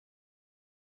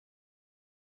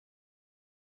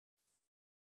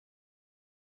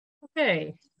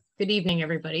Okay, good evening,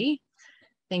 everybody.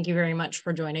 Thank you very much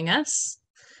for joining us.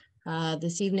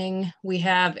 This evening, we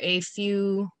have a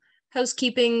few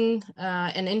housekeeping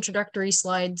and introductory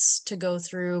slides to go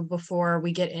through before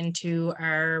we get into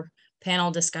our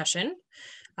panel discussion.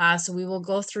 So we will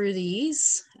go through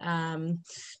these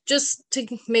just to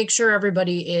make sure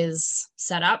everybody is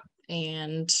set up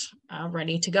and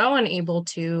ready to go and able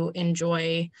to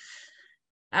enjoy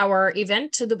our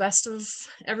event to the best of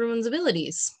everyone's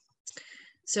abilities.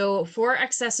 So for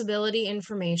accessibility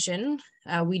information,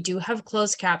 we do have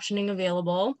closed captioning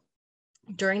available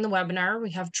during the webinar.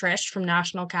 We have Trish from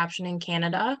National Captioning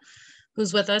Canada,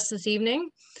 who's with us this evening.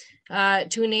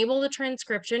 To enable the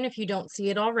transcription, if you don't see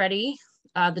it already,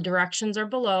 the directions are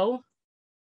below.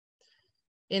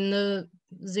 In the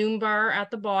Zoom bar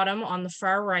at the bottom on the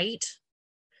far right,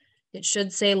 it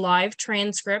should say live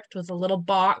transcript with a little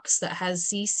box that has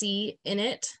CC in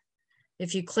it.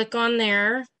 If you click on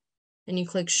there, and you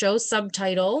click show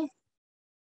subtitle,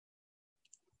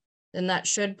 then that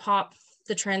should pop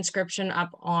the transcription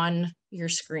up on your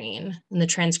screen. And the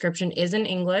transcription is in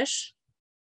English.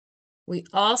 We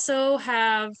also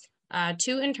have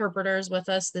 2 interpreters with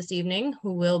us this evening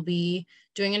who will be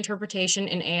doing interpretation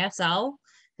in ASL,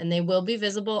 and they will be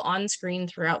visible on screen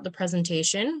throughout the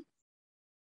presentation.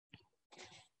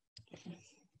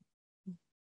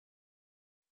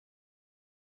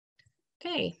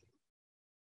 Okay.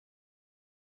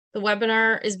 The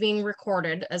webinar is being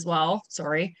recorded as well,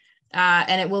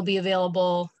 and it will be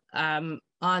available on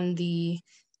the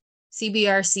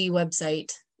CBRC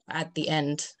website at the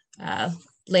end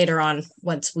later on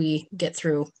once we get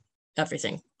through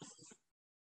everything.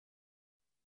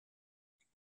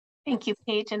 Thank you,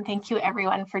 Paige, and thank you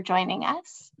everyone for joining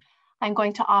us. I'm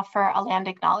going to offer a land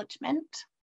acknowledgement.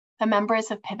 The members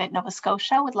of Pivot Nova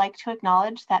Scotia would like to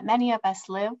acknowledge that many of us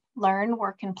live, learn,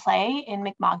 work, and play in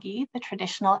Mi'kma'ki, the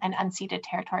traditional and unceded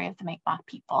territory of the Mi'kmaq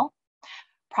people.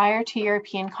 Prior to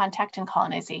European contact and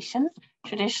colonization,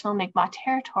 traditional Mi'kmaq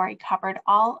territory covered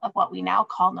all of what we now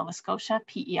call Nova Scotia,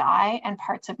 PEI, and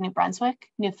parts of New Brunswick,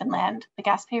 Newfoundland, the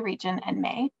Gaspé region, and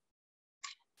May.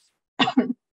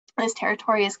 This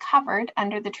territory is covered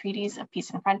under the Treaties of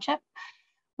Peace and Friendship,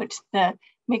 which the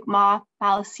Mi'kmaq,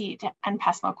 Maliseet, and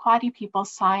Passamaquoddy people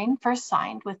first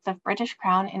signed with the British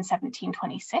Crown in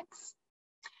 1726.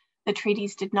 The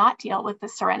treaties did not deal with the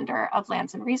surrender of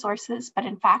lands and resources, but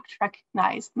in fact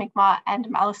recognized Mi'kmaq and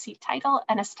Maliseet title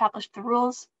and established the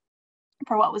rules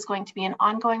for what was going to be an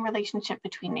ongoing relationship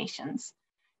between nations.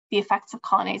 The effects of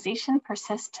colonization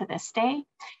persist to this day,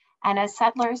 and as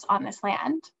settlers on this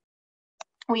land,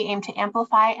 we aim to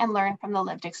amplify and learn from the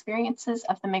lived experiences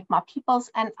of the Mi'kmaq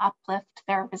peoples and uplift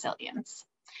their resilience.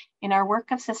 In our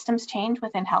work of systems change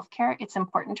within healthcare, it's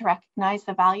important to recognize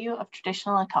the value of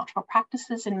traditional and cultural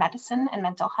practices in medicine and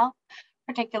mental health,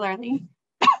 particularly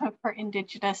for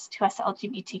Indigenous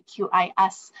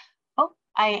 2SLGBTQIA+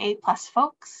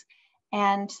 folks.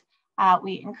 And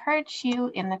we encourage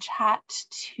you in the chat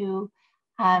to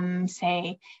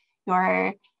say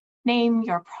your name,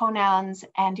 your pronouns,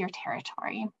 and your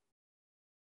territory.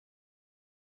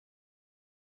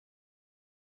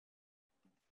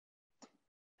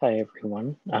 Hi,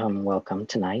 everyone. Welcome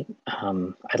tonight.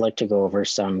 I'd like to go over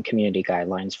some community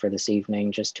guidelines for this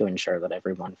evening just to ensure that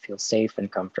everyone feels safe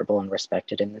and comfortable and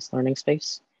respected in this learning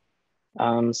space.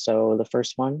 So the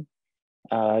first one,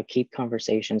 keep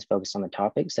conversations focused on the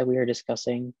topics that we are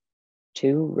discussing.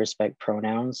 2, respect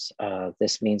pronouns.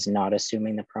 This means not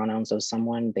assuming the pronouns of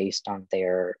someone based on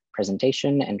their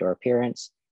presentation and or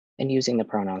appearance, and using the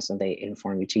pronouns that they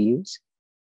inform you to use.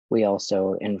 We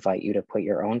also invite you to put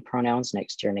your own pronouns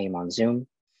next to your name on Zoom.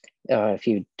 If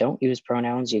you don't use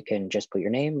pronouns, you can just put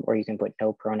your name, or you can put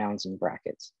no pronouns in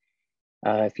brackets.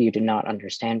 If you do not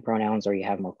understand pronouns or you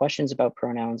have more questions about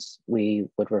pronouns, we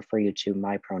would refer you to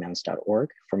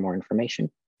mypronouns.org for more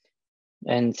information.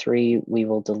 And 3, we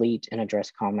will delete and address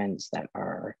comments that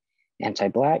are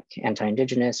anti-Black,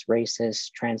 anti-Indigenous,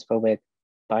 racist, transphobic,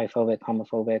 biphobic,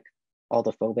 homophobic, all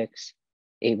the phobics,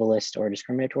 ableist, or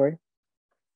discriminatory.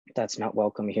 That's not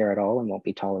welcome here at all and won't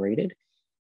be tolerated.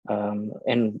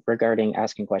 And regarding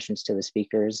asking questions to the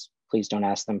speakers, please don't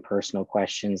ask them personal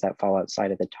questions that fall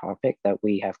outside of the topic that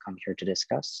we have come here to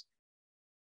discuss.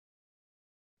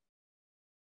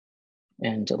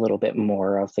 And a little bit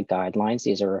more of the guidelines.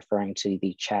 These are referring to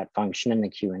the chat function and the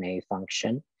Q&A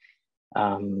function.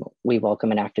 We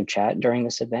welcome an active chat during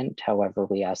this event. However,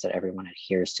 we ask that everyone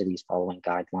adheres to these following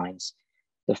guidelines.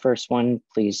 The first one,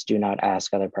 please do not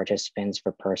ask other participants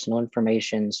for personal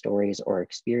information, stories, or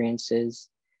experiences.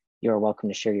 You are welcome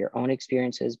to share your own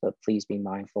experiences, but please be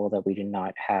mindful that we do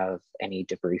not have any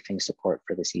debriefing support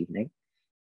for this evening.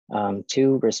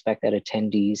 Two, respect that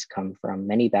attendees come from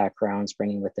many backgrounds,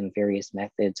 bringing with them various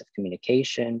methods of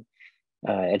communication,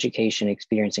 education,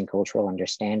 experience, and cultural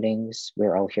understandings.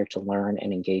 We're all here to learn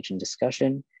and engage in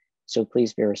discussion. So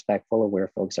please be respectful of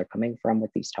where folks are coming from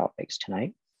with these topics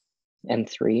tonight. And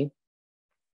three,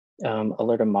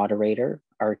 alert a moderator,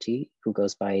 RT, who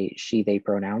goes by she, they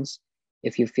pronouns,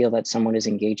 if you feel that someone is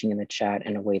engaging in the chat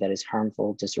in a way that is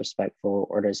harmful, disrespectful,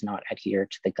 or does not adhere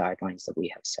to the guidelines that we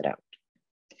have set out.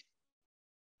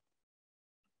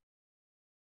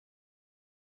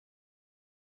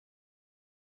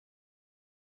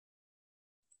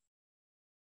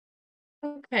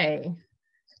 Okay,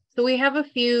 so we have a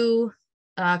few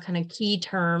kind of key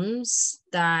terms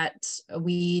that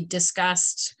we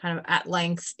discussed kind of at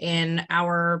length in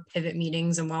our pivot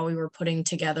meetings and while we were putting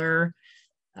together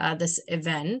this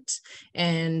event.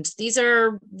 And these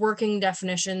are working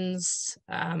definitions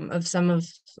of some of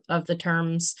the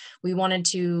terms. We wanted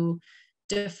to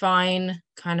define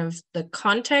kind of the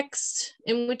context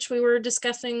in which we were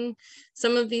discussing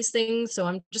some of these things. So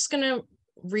I'm just going to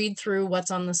read through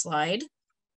what's on the slide.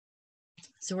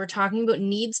 So we're talking about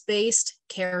needs-based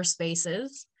care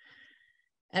spaces.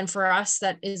 And for us,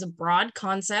 that is a broad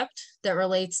concept that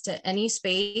relates to any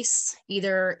space,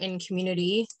 either in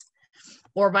community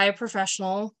or by a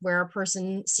professional, where a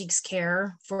person seeks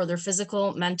care for their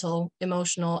physical, mental,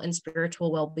 emotional, and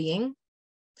spiritual well-being.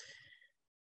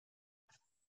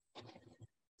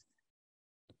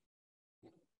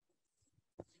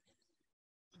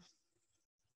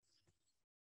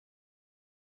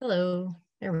 Hello,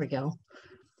 there we go.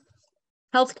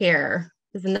 Healthcare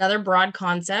is another broad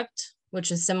concept,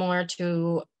 which is similar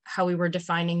to how we were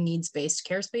defining needs-based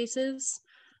care spaces.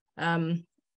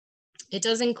 It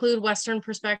does include Western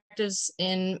perspectives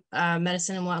in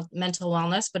medicine and mental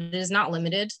wellness, but it is not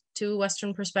limited to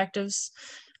Western perspectives.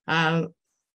 Our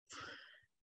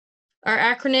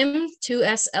acronym,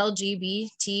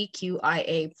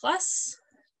 2SLGBTQIA+.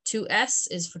 2S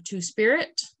is for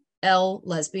two-spirit, L,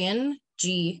 lesbian,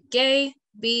 G, gay,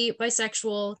 B,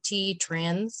 bisexual, T,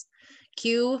 trans,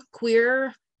 Q,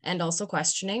 queer, and also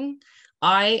questioning,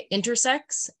 I,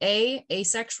 intersex, A,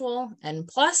 asexual, and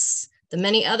plus, the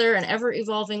many other and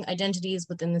ever-evolving identities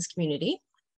within this community.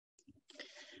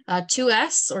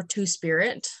 2S, or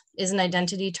two-spirit, is an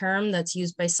identity term that's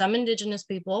used by some Indigenous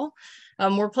people.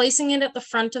 We're placing it at the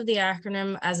front of the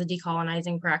acronym as a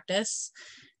decolonizing practice.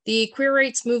 The queer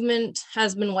rights movement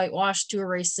has been whitewashed to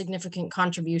erase significant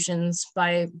contributions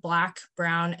by Black,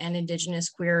 Brown, and Indigenous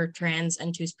queer, trans,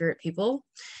 and two-spirit people.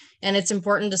 And it's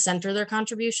important to center their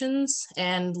contributions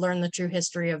and learn the true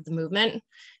history of the movement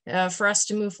for us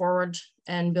to move forward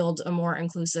and build a more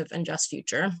inclusive and just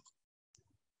future.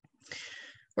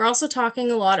 We're also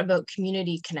talking a lot about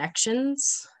community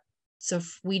connections. So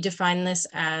we define this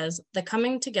as the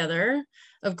coming together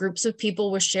of groups of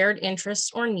people with shared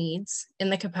interests or needs in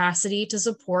the capacity to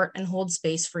support and hold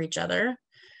space for each other.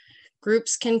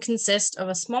 Groups can consist of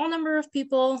a small number of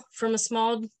people from a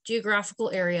small geographical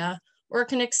area, or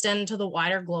can extend to the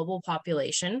wider global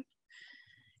population.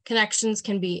 Connections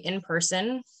can be in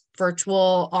person,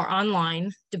 virtual, or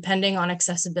online, depending on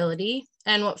accessibility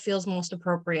and what feels most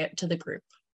appropriate to the group.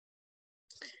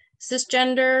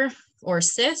 Cisgender, or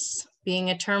cis, being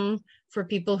a term for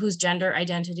people whose gender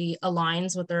identity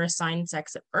aligns with their assigned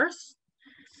sex at birth.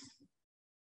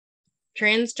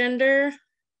 Transgender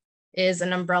is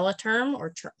an umbrella term,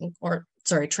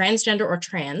 transgender or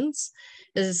trans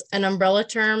is an umbrella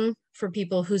term for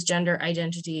people whose gender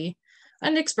identity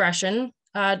and expression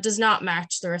does not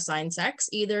match their assigned sex,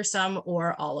 either some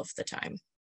or all of the time.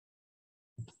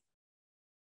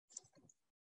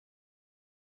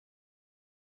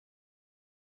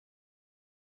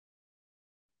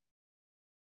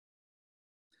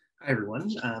 Hi,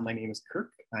 everyone. My name is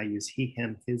Kirk. I use he,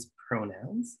 him, his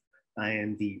pronouns. I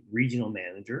am the regional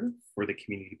manager for the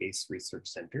Community-Based Research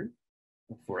Center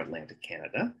for Atlantic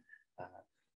Canada,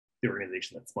 the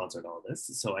organization that sponsored all this.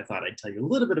 So I thought I'd tell you a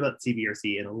little bit about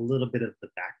CBRC and a little bit of the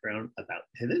background about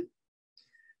Pivot.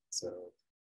 So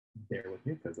bear with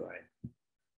me because I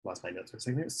lost my notes for a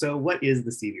second. So what is the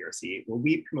CBRC? Well,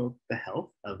 we promote the health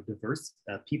of diverse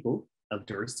people of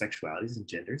diverse sexualities and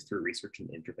genders through research and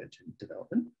intervention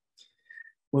development.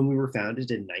 When we were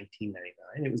founded in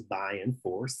 1999, it was by and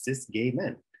for cis gay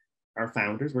men. Our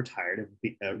founders were tired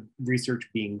of research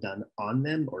being done on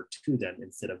them or to them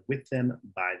instead of with them,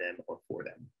 by them, or for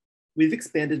them. We've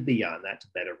expanded beyond that to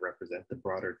better represent the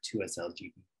broader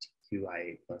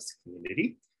 2SLGBTQIA+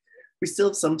 community. We still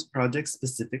have some projects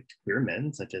specific to queer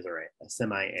men, such as our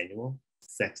semi-annual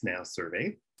Sex Now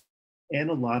survey. And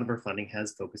a lot of our funding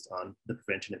has focused on the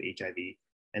prevention of HIV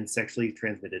and sexually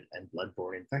transmitted and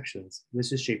bloodborne infections, which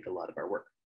has shaped a lot of our work.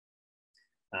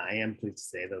 I am pleased to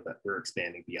say, though, that we're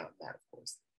expanding beyond that, of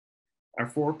course. Our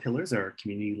 4 pillars are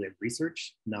community-led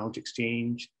research, knowledge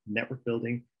exchange, network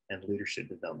building, and leadership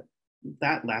development.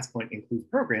 That last point includes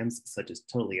programs such as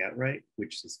Totally Outright,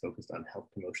 which is focused on health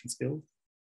promotion skills,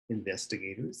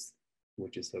 Investigators,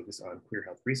 which is focused on queer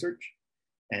health research,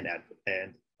 and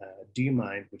Do You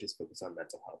Mind, which is focused on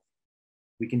mental health.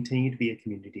 We continue to be a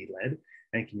community-led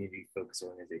and community-focused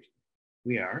organization.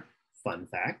 We are, fun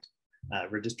fact, a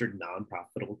registered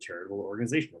non-profitable charitable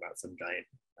organization without some giant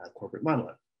corporate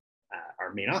monolith.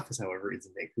 Our main office, however, is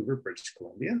in Vancouver, British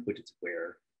Columbia, which is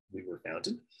where we were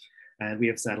founded. And we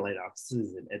have satellite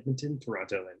offices in Edmonton,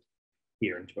 Toronto, and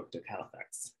here in Toronto,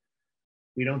 Halifax.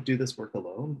 We don't do this work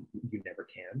alone. You never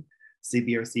can.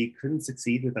 CBRC couldn't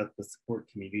succeed without the support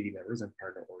community members and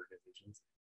partner organizations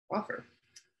offer.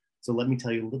 So let me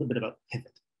tell you a little bit about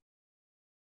Pivot.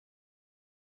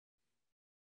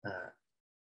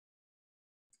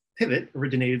 Pivot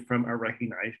originated from our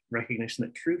recognition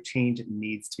that true change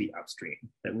needs to be upstream,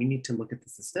 that we need to look at the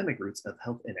systemic roots of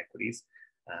health inequities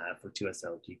for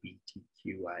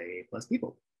 2SLGBTQIA+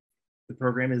 people. The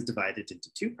program is divided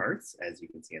into 2 parts, as you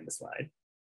can see on the slide: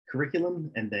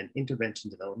 curriculum and then intervention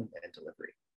development and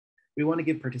delivery. We want to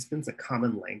give participants a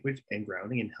common language and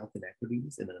grounding in health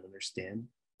inequities and an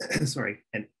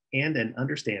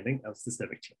understanding of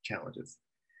systemic challenges.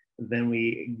 Then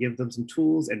we give them some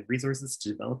tools and resources to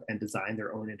develop and design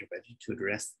their own intervention to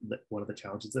address one of the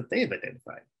challenges that they have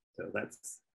identified. So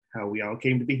that's how we all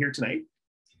came to be here tonight.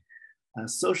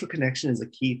 Social connection is a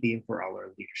key theme for all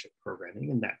our leadership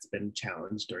programming, and that's been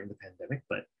challenged during the pandemic,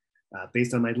 but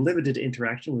based on my limited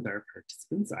interaction with our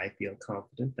participants, I feel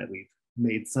confident that we've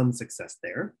made some success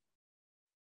there.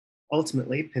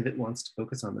 Ultimately, Pivot wants to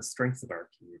focus on the strengths of our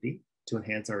community to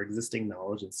enhance our existing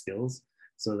knowledge and skills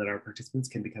so that our participants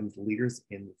can become leaders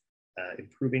in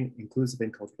improving inclusive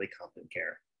and culturally competent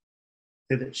care.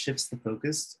 Pivot shifts the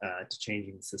focus to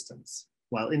changing the systems.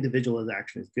 While individual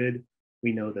action is good,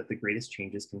 we know that the greatest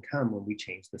changes can come when we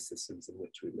change the systems in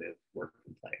which we live, work,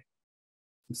 and play.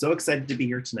 I'm so excited to be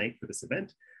here tonight for this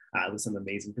event with some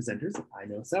amazing presenters. I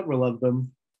know several of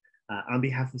them. On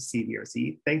behalf of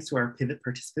CBRC, thanks to our Pivot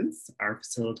participants, our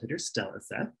facilitators, Stella and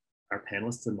Seth, our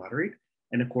panelists and moderators,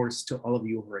 and of course, to all of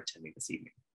you who are attending this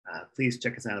evening. Please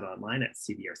check us out online at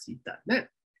cbrc.net,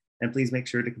 and please make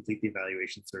sure to complete the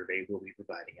evaluation survey we'll be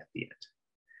providing at the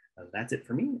end. That's it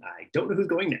for me. I don't know who's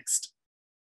going next.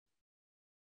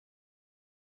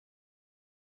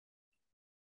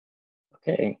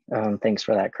 Okay, thanks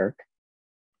for that, Kirk.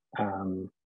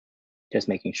 Just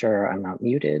making sure I'm not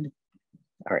muted.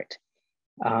 All right,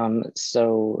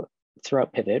 so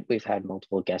throughout Pivot, we've had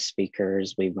multiple guest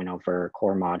speakers. We went over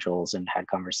core modules and had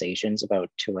conversations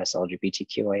about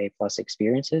 2SLGBTQIA+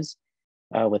 experiences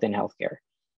within healthcare.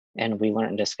 And we learned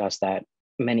and discussed that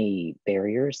many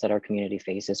barriers that our community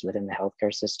faces within the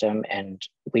healthcare system, and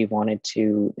we wanted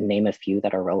to name a few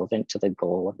that are relevant to the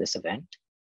goal of this event.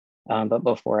 But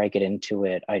before I get into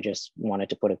it, I just wanted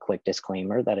to put a quick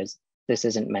disclaimer that this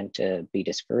isn't meant to be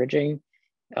discouraging,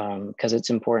 because it's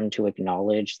important to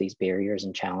acknowledge these barriers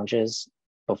and challenges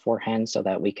beforehand so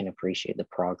that we can appreciate the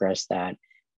progress that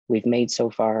we've made so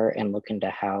far and look into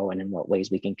how and in what ways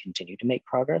we can continue to make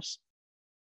progress.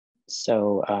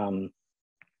 So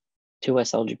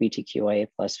 2SLGBTQIA+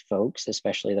 folks,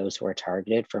 especially those who are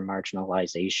targeted for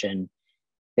marginalization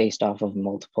based off of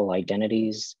multiple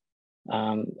identities,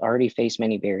 already face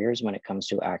many barriers when it comes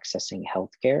to accessing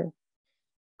healthcare.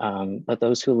 But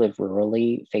those who live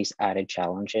rurally face added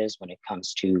challenges when it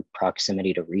comes to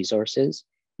proximity to resources,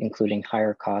 including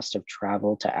higher cost of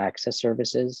travel to access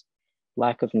services,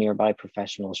 lack of nearby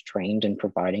professionals trained in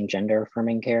providing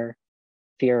gender-affirming care,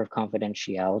 fear of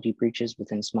confidentiality breaches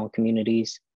within small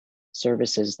communities,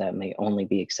 services that may only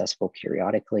be accessible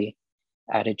periodically,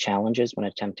 added challenges when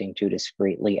attempting to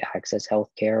discreetly access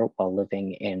healthcare while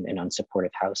living in an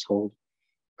unsupportive household,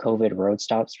 COVID road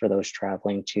stops for those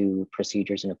traveling to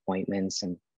procedures and appointments,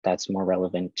 and that's more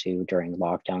relevant to during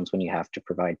lockdowns when you have to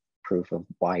provide proof of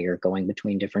why you're going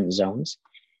between different zones,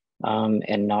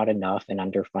 and not enough and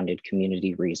underfunded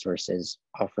community resources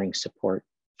offering support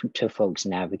to folks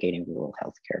navigating rural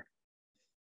healthcare.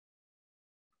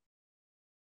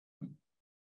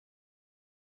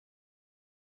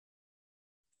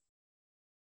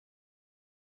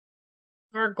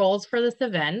 Our goals for this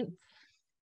event,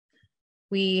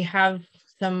 we have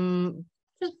some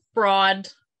just broad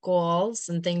goals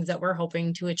and things that we're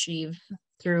hoping to achieve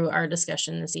through our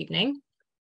discussion this evening.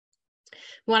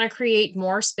 We want to create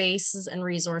more spaces and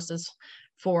resources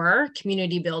for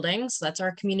community building. So that's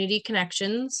our community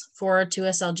connections for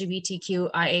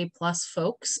 2SLGBTQIA plus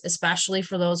folks, especially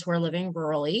for those who are living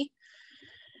rurally.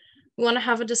 We want to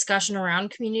have a discussion around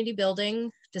community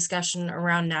building, discussion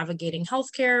around navigating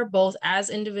healthcare, both as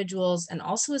individuals and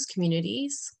also as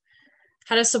communities,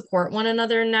 how to support one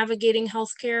another in navigating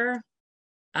healthcare,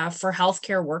 for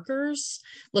healthcare workers,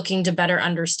 looking to better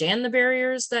understand the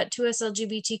barriers that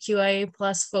 2SLGBTQIA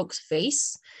plus folks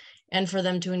face, and for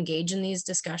them to engage in these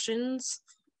discussions.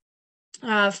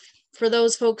 For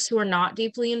those folks who are not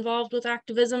deeply involved with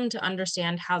activism, to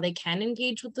understand how they can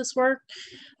engage with this work,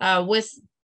 with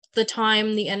the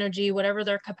time, the energy, whatever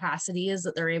their capacity is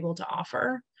that they're able to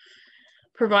offer.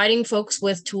 Providing folks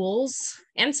with tools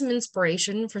and some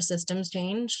inspiration for systems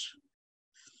change.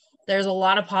 There's a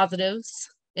lot of positives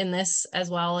in this as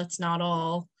well. It's not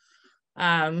all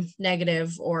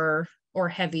negative or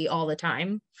heavy all the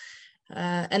time.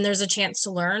 And there's a chance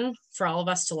to learn, for all of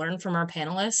us to learn from our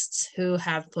panelists who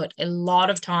have put a lot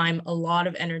of time, a lot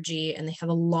of energy, and they have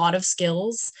a lot of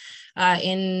skills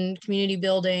in community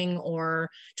building or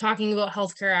talking about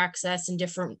healthcare access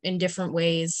in different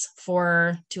ways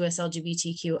for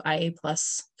 2SLGBTQIA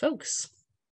plus folks.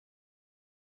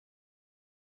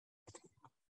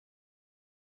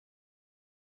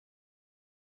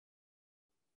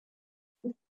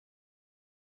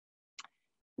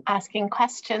 Asking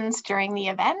questions during the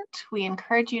event. We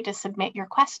encourage you to submit your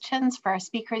questions for our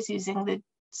speakers using the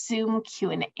Zoom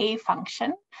Q&A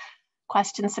function.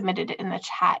 Questions submitted in the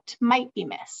chat might be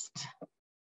missed.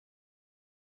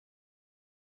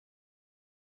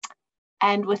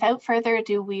 And without further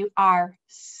ado, we are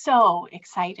so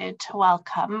excited to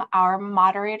welcome our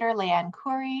moderator, Liane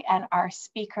Khoury, and our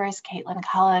speakers, Kaitlin,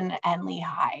 Cullen, and Leigh,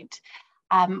 Heide.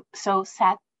 So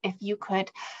Seth, if you could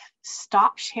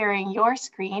stop sharing your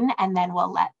screen, and then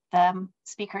we'll let the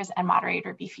speakers and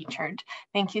moderator be featured.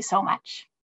 Thank you so much.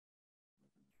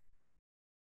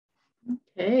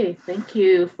 Okay, thank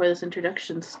you for this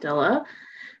introduction, Stella.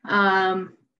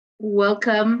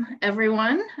 Welcome,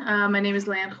 everyone. My name is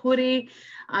Liane Khoury.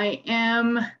 I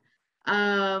am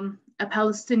a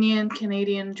Palestinian,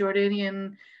 Canadian,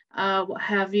 Jordanian, what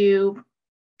have you,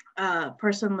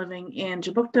 person living in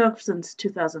Djibouti since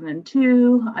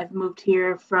 2002. I've moved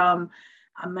here from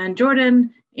Amman,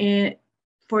 Jordan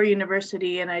for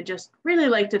university, and I just really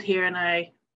liked it here, and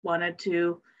I wanted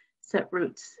to set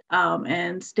roots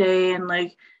and stay and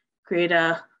like create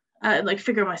like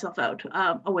figure myself out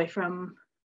away from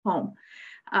home.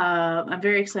 I'm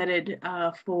very excited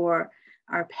for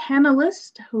our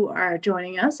panelists who are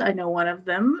joining us. I know one of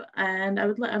them, and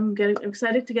I'm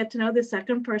excited to get to know the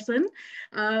second person.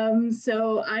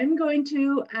 So I'm going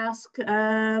to ask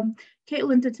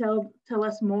Kaitlin to tell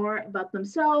us more about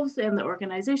themselves and the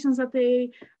organizations that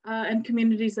they and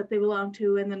communities that they belong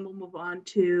to, and then we'll move on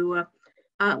to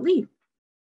Leigh.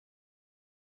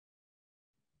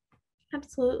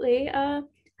 Absolutely.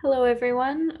 Hello,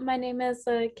 everyone. My name is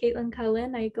Kaitlin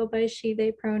Cullen. I go by she,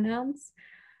 they pronouns.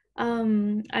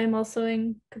 I'm also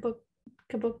in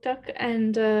Kipuktuk,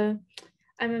 and I'm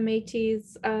a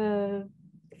Métis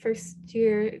first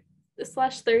year /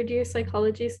 third year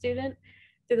psychology student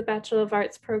through the Bachelor of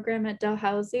Arts program at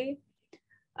Dalhousie.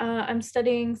 I'm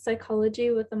studying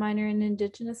psychology with a minor in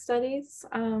Indigenous Studies.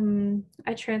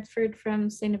 I transferred from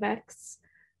St. FX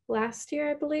last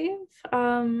year, I believe.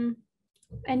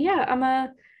 And yeah, I'm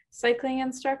a cycling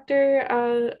instructor.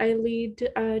 I lead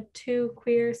 2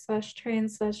 queer /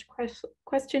 trans /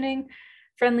 questioning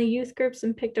friendly youth groups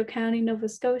in Pictou County, Nova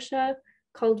Scotia,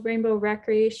 called Rainbow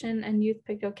Recreation and Youth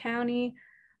Pictou County.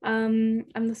 I'm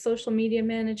the social media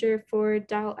manager for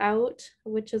Dal Out,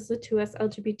 which is the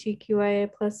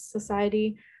 2SLGBTQIA plus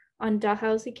society on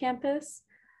Dalhousie campus.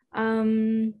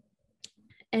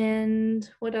 And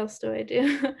what else do I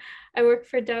do? I work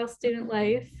for Dal Student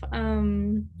Life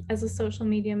as a social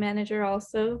media manager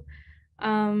also.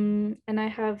 And I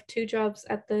have 2 jobs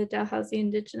at the Dalhousie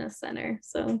Indigenous Center,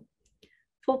 so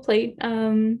full plate.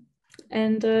 But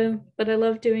I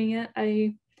love doing it.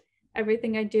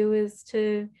 Everything I do is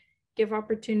to give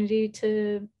opportunity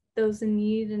to those in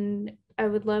need, and I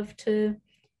would love to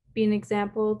be an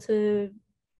example to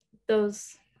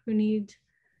those who need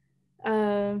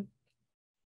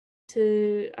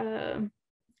to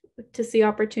see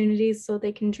opportunities so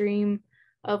they can dream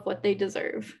of what they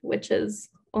deserve, which is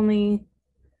only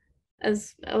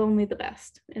the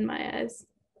best in my eyes.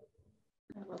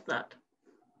 I love that.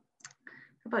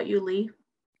 How about you, Leigh?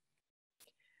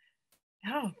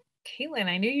 Oh, Kaitlin,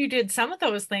 I knew you did some of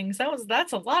those things.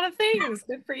 That's a lot of things.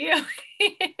 Good for you.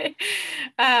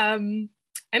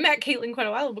 I met Kaitlin quite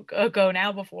a while ago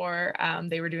now before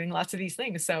they were doing lots of these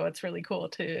things. So it's really cool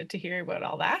to hear about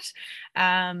all that.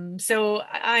 So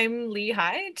I'm Leigh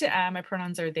Heide. My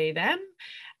pronouns are they, them.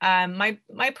 My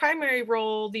primary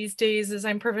role these days is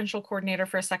I'm provincial coordinator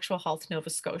for Sexual Health Nova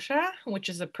Scotia, which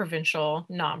is a provincial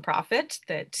nonprofit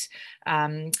that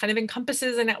kind of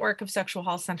encompasses a network of sexual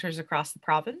health centers across the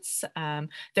province.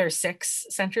 There are 6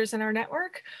 centers in our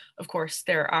network. Of course,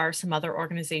 there are some other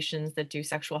organizations that do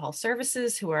sexual health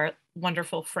services who are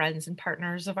wonderful friends and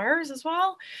partners of ours as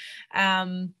well.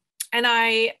 And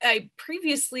I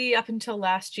previously, up until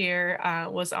last year,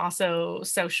 was also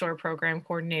South Shore Program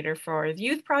Coordinator for the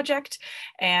Youth Project.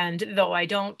 And though I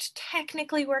don't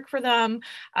technically work for them,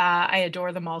 I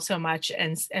adore them all so much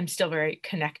and am still very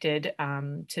connected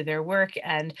to their work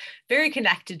and very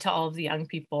connected to all of the young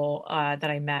people that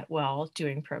I met while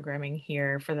doing programming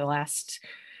here for the last,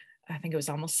 I think it was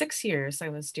almost 6 years I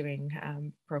was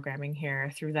doing programming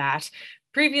here through that.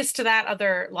 Previous to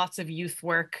that, lots of youth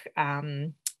work,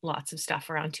 lots of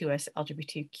stuff around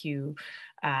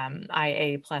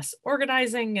 2SLGBTQIA plus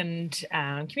organizing and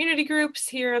community groups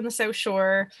here on the South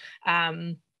Shore. I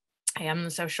am on the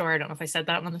South Shore. I don't know if I said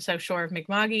that. I'm on the South Shore of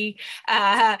Mi'kma'ki.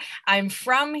 I'm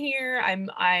from here.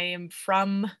 I am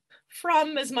from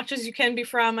as much as you can be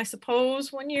from, I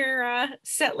suppose, when you're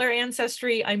settler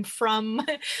ancestry. I'm from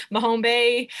Mahone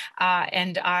Bay,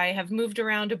 and I have moved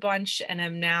around a bunch and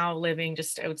am now living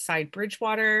just outside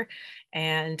Bridgewater,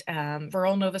 and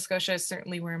rural Nova Scotia is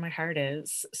certainly where my heart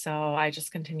is. So I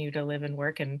just continue to live and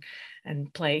work and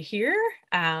play here.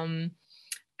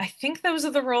 I think those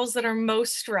are the roles that are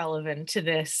most relevant to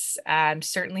this.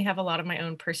 Certainly have a lot of my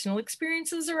own personal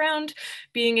experiences around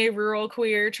being a rural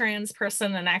queer trans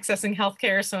person and accessing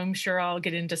healthcare. So I'm sure I'll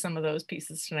get into some of those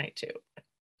pieces tonight too.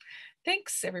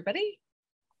 Thanks, everybody.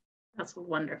 That's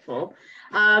wonderful.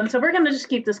 So we're gonna just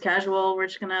keep this casual. We're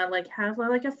just gonna have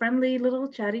a friendly little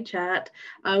chatty chat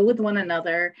with one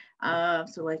another.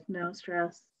 So no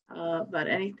stress about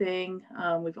anything.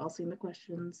 We've all seen the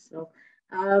questions.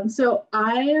 So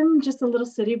I am just a little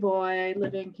city boy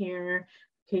living here,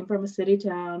 came from a city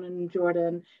town in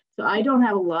Jordan. So I don't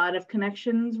have a lot of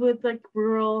connections with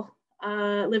rural,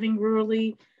 living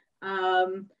rurally,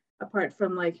 apart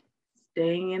from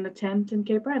staying in a tent in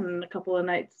Cape Breton a couple of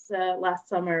nights last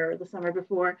summer or the summer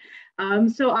before.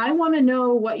 So I want to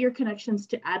know what your connections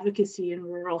to advocacy in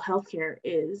rural healthcare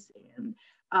is, and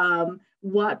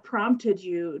what prompted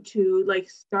you to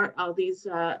start all these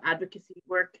advocacy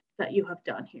work that you have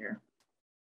done here.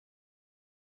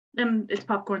 And it's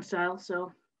popcorn style,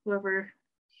 so whoever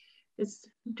is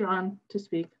drawn to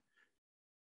speak.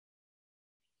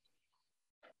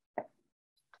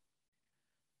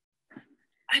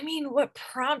 I mean, what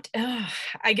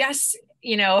I guess,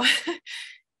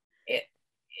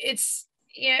 it's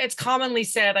commonly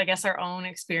said, I guess our own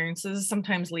experiences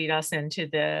sometimes lead us into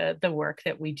the work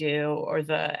that we do or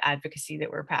the advocacy that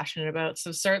we're passionate about.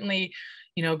 So certainly,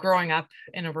 growing up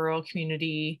in a rural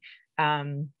community,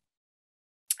 and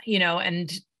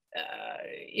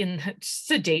just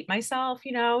to date myself,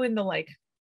 in the late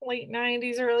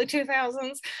 90s, early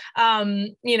 2000s,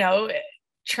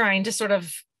 trying to sort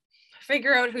of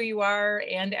figure out who you are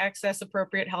and access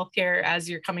appropriate healthcare as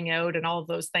you're coming out and all of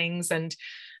those things, and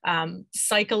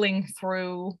cycling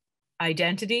through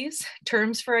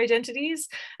terms for identities,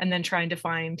 and then trying to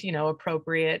find,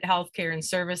 appropriate healthcare and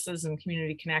services and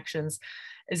community connections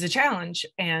is a challenge.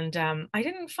 And I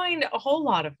didn't find a whole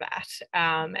lot of that.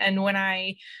 And when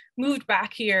I moved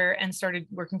back here and started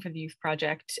working for the Youth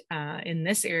Project in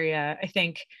this area, I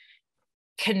think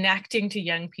connecting to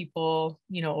young people,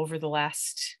 over the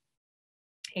last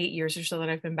 8 years or so that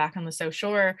I've been back on the South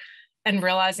Shore, and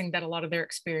realizing that a lot of their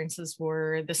experiences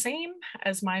were the same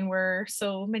as mine were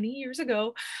so many years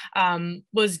ago,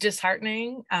 was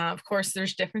disheartening. Of course,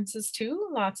 there's differences too,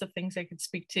 lots of things I could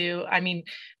speak to. I mean,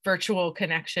 virtual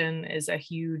connection is a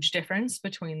huge difference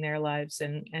between their lives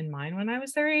and mine when I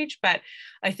was their age. But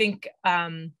I think,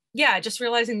 just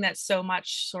realizing that so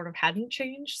much sort of hadn't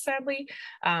changed, sadly,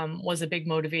 was a big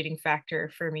motivating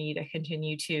factor for me to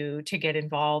continue to get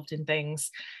involved in things.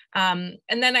 And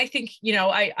then I think,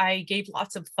 I gave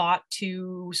lots of thought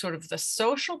to sort of the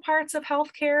social parts of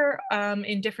healthcare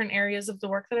in different areas of the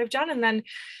work that I've done. And then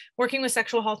working with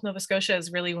Sexual Health Nova Scotia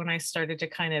is really when I started to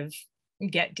kind of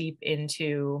get deep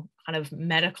into kind of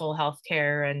medical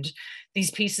healthcare and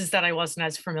these pieces that I wasn't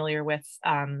as familiar with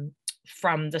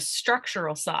from the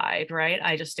structural side, right?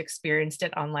 I just experienced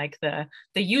it on the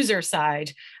user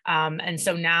side. And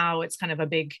so now it's kind of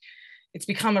it's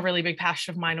become a really big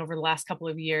passion of mine over the last couple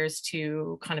of years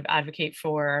to kind of advocate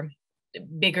for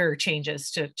bigger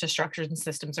changes to structures and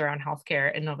systems around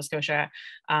healthcare in Nova Scotia,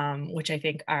 which I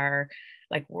think are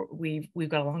like, we've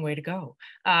got a long way to go.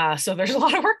 So there's a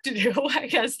lot of work to do. I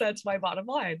guess that's my bottom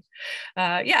line.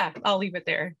 Yeah, I'll leave it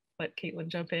there. Let Kaitlin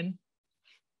jump in.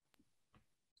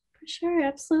 For sure,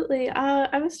 absolutely.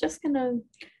 I was just gonna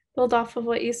build off of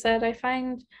what you said. I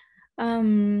find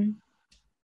in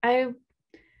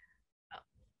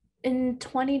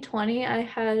 2020 I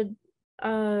had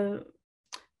a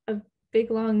big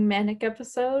long manic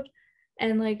episode,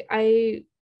 and like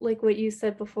what you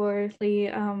said before,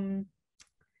 Leigh,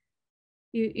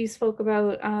 you spoke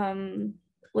about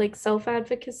like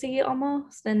self-advocacy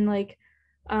almost, and like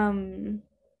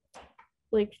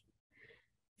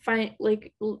find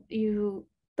like the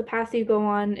path you go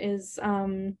on is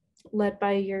led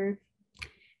by your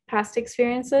past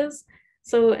experiences.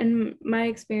 So in my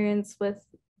experience with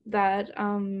that,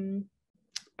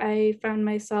 I found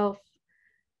myself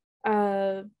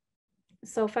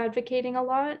self-advocating a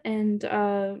lot, and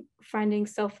finding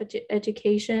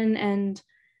self-education, and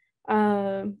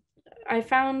I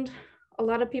found a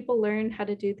lot of people learn how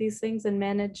to do these things and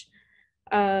manage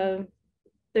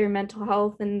their mental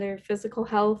health and their physical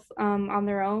health on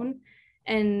their own.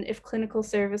 And if clinical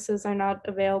services are not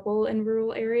available in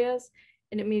rural areas,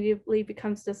 it immediately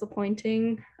becomes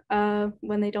disappointing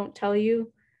when they don't tell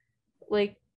you,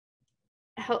 like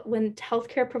when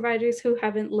healthcare providers who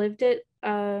haven't lived it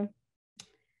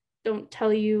don't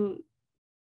tell you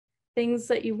things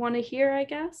that you want to hear, I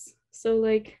guess. So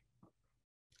like,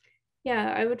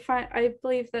 yeah, I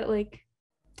believe that like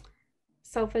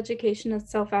self-education and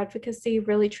self-advocacy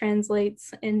really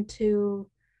translates into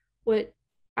what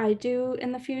I do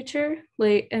in the future,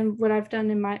 like, and what I've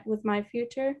done in with my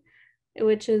future,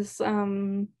 which is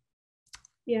yeah,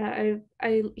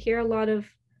 I hear a lot of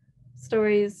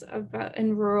stories about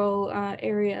in rural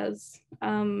areas,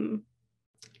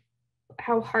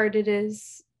 how hard it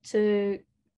is to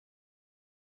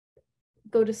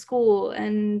go to school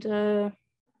and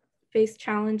face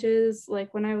challenges.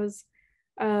 Like when I was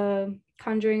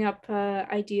conjuring up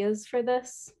ideas for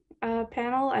this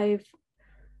panel,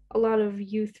 a lot of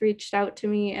youth reached out to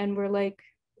me and were like,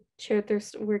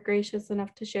 were gracious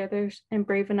enough to share and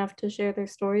brave enough to share their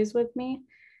stories with me.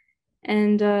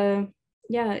 And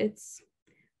yeah,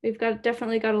 we've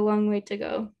definitely got a long way to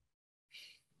go.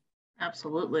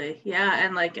 Absolutely. Yeah.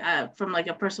 And like from like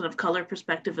a person of color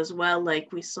perspective as well,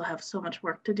 like we still have so much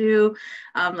work to do.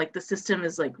 Like the system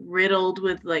is like riddled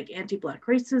with like anti-Black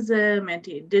racism,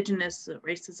 anti-Indigenous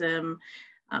racism,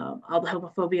 all the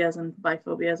homophobias and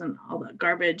biphobias and all that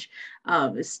garbage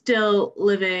is still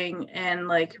living and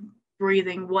like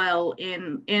breathing well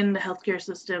in the healthcare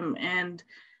system. And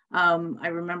I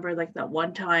remember like that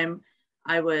one time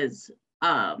I was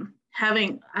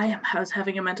having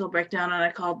a mental breakdown, and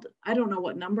I called, I don't know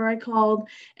what number I called,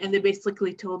 and they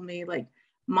basically told me like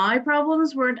my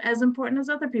problems weren't as important as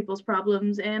other people's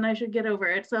problems and I should get over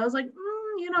it. So I was like,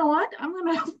 you know what, I'm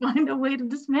gonna find a way to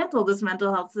dismantle this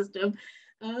mental health system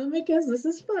because this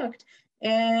is fucked.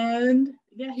 And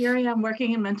yeah, here I am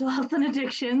working in mental health and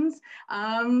addictions,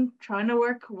 trying to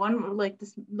work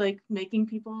making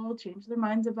people change their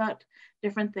minds about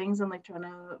different things, and like trying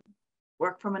to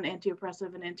work from an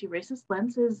anti-oppressive and anti-racist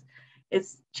lens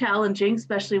is challenging,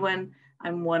 especially when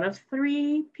I'm one of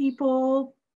 3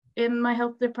 people in my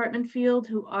health department field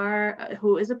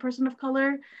who is a person of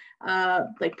color.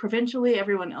 Like provincially,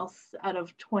 everyone else out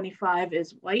of 25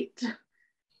 is white.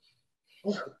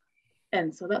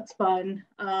 And so that's fun.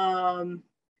 So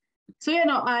yeah,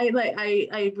 no,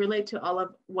 I relate to all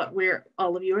of what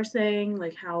all of you are saying,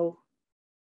 like how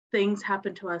things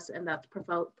happen to us, and that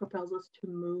propels us to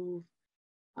move,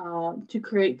 to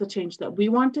create the change that we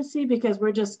want to see, because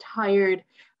we're just tired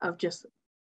of just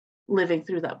living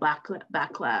through that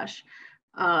backlash,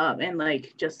 and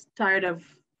like just tired of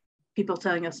people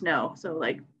telling us no. So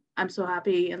like, I'm so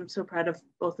happy and so proud of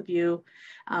both of you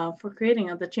for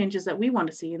creating the changes that we want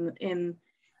to see in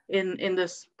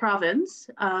this province.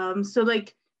 So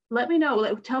like, let me know,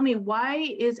 like, tell me, why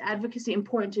is advocacy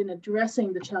important in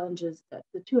addressing the challenges that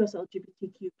the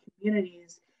 2SLGBTQ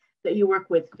communities that you work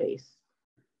with face?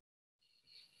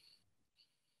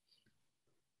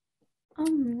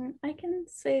 I can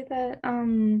say that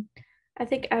I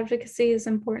think advocacy is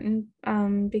important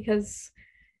because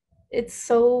it's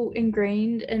so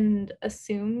ingrained and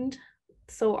assumed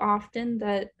so often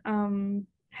that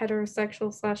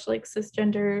heterosexual / like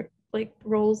cisgender like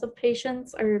roles of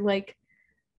patients are like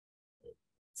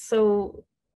so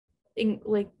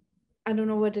like, I don't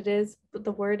know what it is, but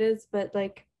the word is, but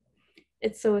like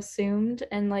it's so assumed,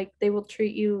 and like they will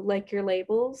treat you like your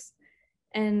labels.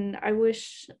 And I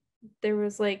wish there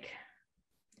was like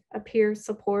a peer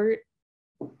support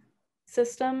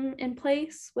system in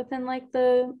place within like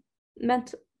the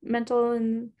mental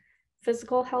and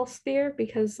physical health sphere,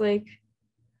 because like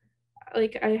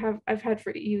I've had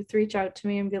for youth reach out to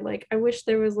me and be like, I wish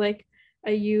there was like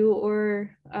a you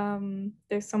or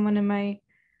there's someone in my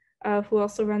who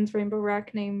also runs Rainbow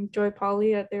Rack named Joy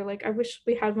Polly. They're like, I wish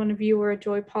we had one of you or a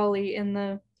Joy Polly in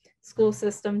the school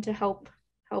system to help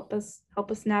us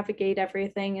navigate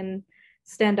everything and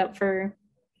stand up for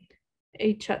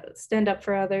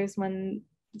others when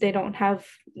they don't have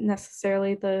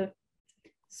necessarily the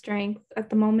strength at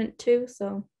the moment too.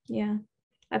 So yeah,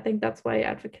 I think that's why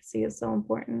advocacy is so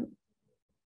important.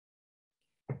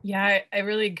 Yeah, I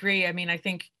really agree. I mean, I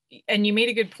think, and you made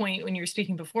a good point when you were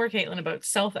speaking before, Kaitlin, about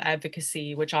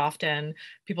self-advocacy, which often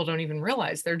people don't even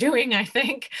realize they're doing. I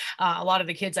think a lot of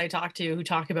the kids I talk to who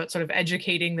talk about sort of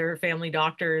educating their family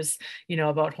doctors, you know,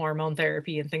 about hormone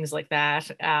therapy and things like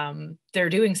that, they're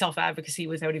doing self-advocacy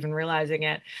without even realizing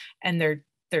it. And they're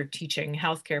teaching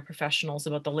healthcare professionals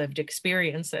about the lived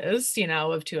experiences, you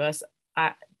know, of 2SL.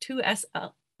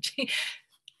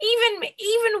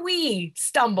 Even we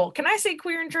stumble. Can I say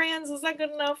queer and trans? Is that good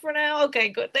enough for now? Okay,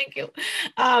 good. Thank you.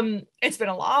 It's been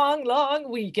a long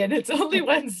week and it's only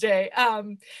Wednesday. Yeah,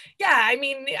 I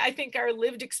mean, I think our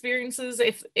lived experiences,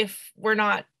 if we're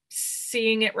not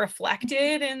seeing it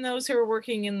reflected in those who are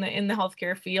working in the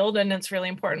healthcare field, and it's really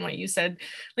important what you said,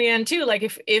 Liane, too. Like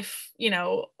if you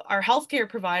know, our healthcare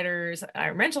providers,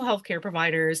 our mental health care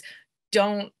providers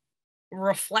don't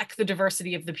reflect the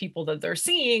diversity of the people that they're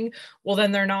seeing, well,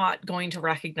 then they're not going to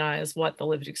recognize what the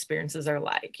lived experiences are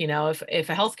like. You know, if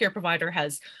a healthcare provider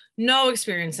has no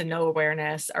experience and no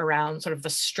awareness around sort of the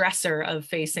stressor of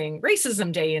facing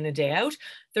racism day in and day out,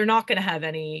 they're not going to have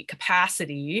any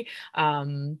capacity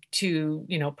to,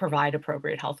 you know, provide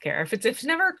appropriate healthcare if it's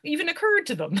never even occurred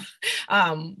to them,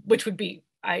 which would be,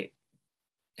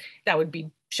 that would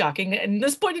be shocking at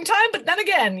this point in time, but then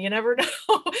again, you never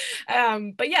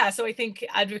know. But yeah, so I think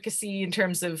advocacy in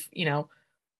terms of, you know,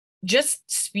 just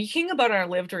speaking about our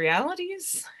lived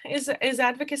realities is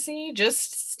advocacy.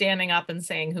 Just standing up and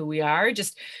saying who we are,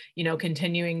 just, you know,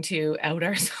 continuing to out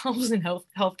ourselves in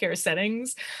healthcare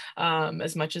settings,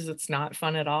 as much as it's not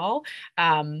fun at all,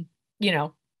 you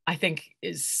know, I think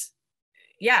is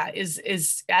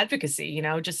advocacy, you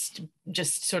know, just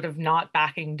sort of not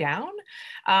backing down.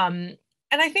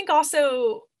 And I think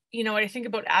also, you know, when I think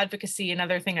about advocacy,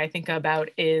 another thing I think about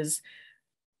is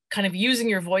kind of using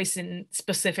your voice in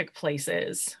specific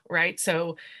places, right?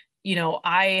 So, you know,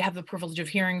 I have the privilege of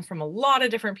hearing from a lot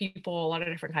of different people, a lot of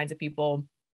different kinds of people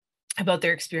about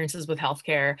their experiences with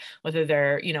healthcare, whether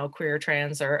they're, you know, queer,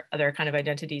 trans, or other kind of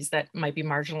identities that might be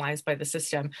marginalized by the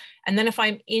system. And then if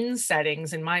I'm in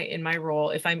settings, in my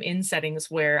role, if I'm in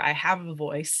settings where I have a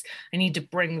voice, I need to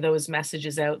bring those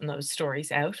messages out and those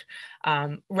stories out,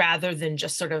 rather than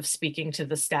just sort of speaking to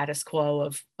the status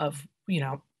quo of you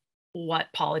know,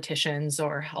 what politicians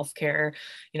or healthcare,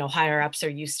 you know, higher ups are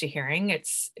used to hearing.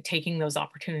 It's taking those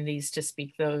opportunities to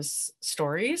speak those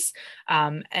stories,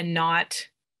 and not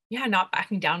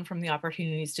backing down from the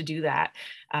opportunities to do that,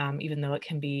 even though it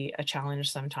can be a challenge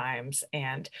sometimes,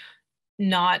 and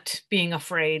not being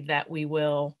afraid that we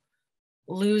will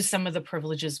lose some of the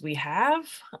privileges we have.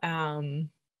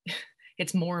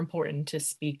 It's more important to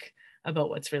speak about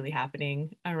what's really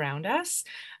happening around us.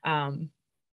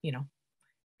 You know,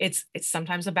 it's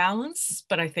sometimes a balance,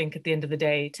 but I think at the end of the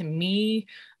day, to me,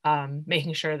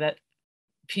 making sure that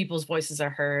people's voices are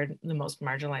heard, the most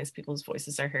marginalized people's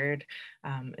voices are heard,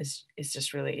 is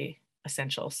just really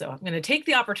essential. So I'm going to take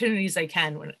the opportunities I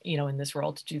can when, you know, in this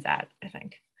role to do that, I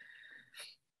think.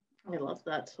 I love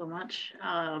that so much.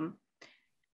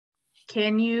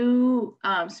 Can you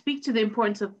speak to the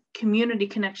importance of community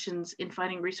connections in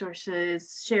finding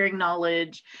resources, sharing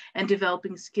knowledge, and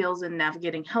developing skills in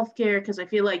navigating healthcare? Because I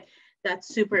feel like that's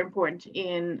super important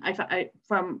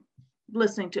from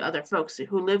listening to other folks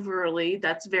who live rurally.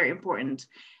 That's very important.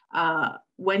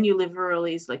 When you live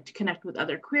rurally, is like to connect with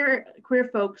other queer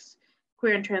folks,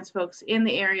 queer and trans folks in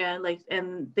the area, like,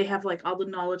 and they have like all the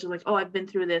knowledge of like, oh, I've been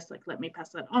through this, like, let me pass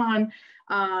that on.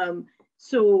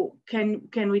 So can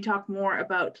we talk more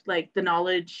about like the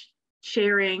knowledge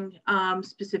sharing,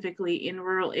 specifically in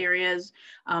rural areas?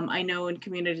 I know in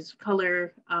communities of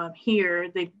color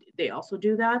here, they also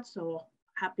do that. So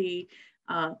happy,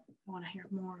 I want to hear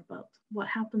more about what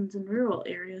happens in rural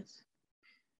areas.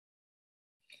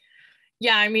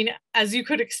 Yeah, I mean, as you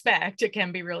could expect, it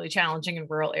can be really challenging in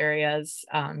rural areas,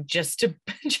 just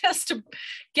to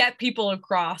get people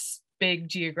across big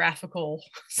geographical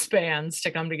spans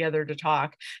to come together to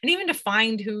talk, and even to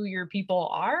find who your people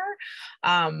are.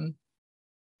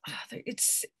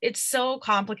 it's so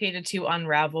complicated to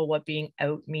unravel what being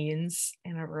out means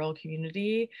in a rural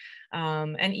community,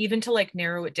 and even to like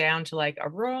narrow it down to like a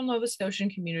rural Nova Scotian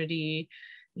community.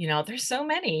 You know, there's so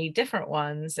many different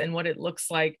ones, and what it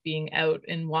looks like being out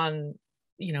in one,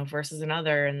 you know, versus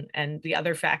another, and the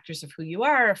other factors of who you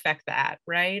are affect that,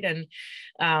 right?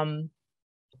 And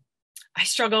I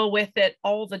struggle with it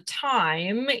all the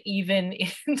time, even in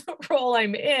the role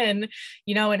I'm in,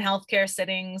 you know, in healthcare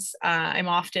settings. I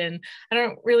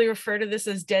don't really refer to this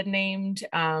as dead named,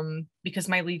 because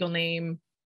my legal name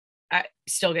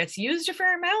still gets used a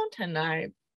fair amount, and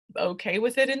I'm okay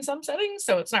with it in some settings.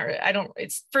 So it's not,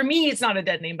 for me, it's not a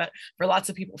dead name, but for lots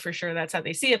of people, for sure, that's how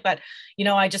they see it. But, you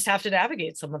know, I just have to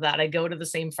navigate some of that. I go to the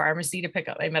same pharmacy to pick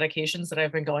up my medications that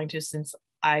I've been going to since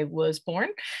I was born.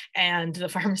 And the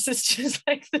pharmacist is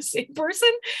like the same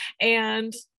person.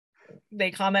 And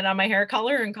they comment on my hair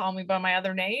color and call me by my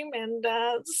other name. And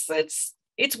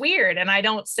it's weird. And I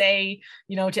don't say,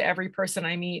 you know, to every person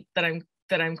I meet that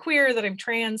I'm queer, that I'm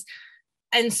trans.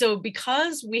 And so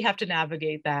because we have to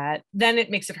navigate that, then it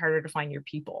makes it harder to find your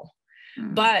people.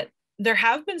 But there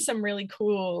have been some really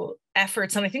cool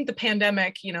efforts. And I think the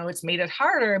pandemic, you know, it's made it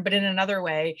harder, but in another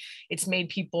way, it's made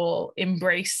people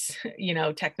embrace, you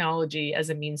know, technology as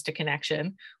a means to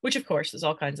connection, which of course there's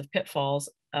all kinds of pitfalls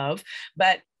of,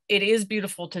 but it is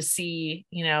beautiful to see,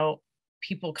 you know,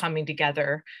 people coming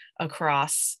together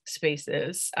across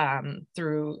spaces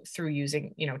through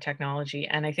using, you know, technology.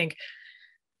 And I think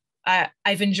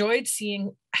I've enjoyed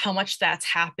seeing how much that's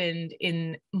happened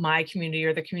in my community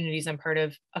or the communities I'm part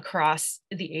of across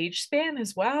the age span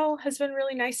as well. Has been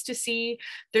really nice to see.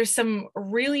 There's some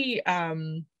really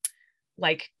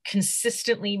like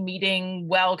consistently meeting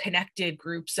well-connected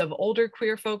groups of older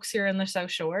queer folks here in the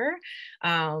South Shore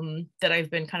that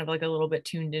I've been kind of like a little bit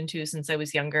tuned into since I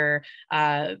was younger.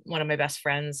 One of my best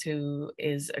friends, who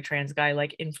is a trans guy,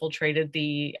 like infiltrated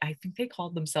I think they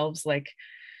called themselves like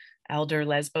elder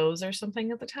lesbos or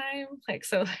something at the time, like,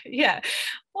 so yeah,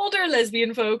 older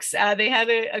lesbian folks. They had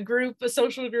a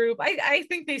social group. I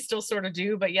think they still sort of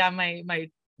do, but yeah, my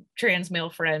trans male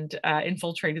friend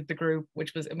infiltrated the group,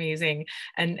 which was amazing,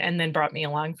 and then brought me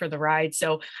along for the ride.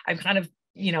 So I've kind of,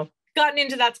 you know, gotten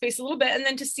into that space a little bit, and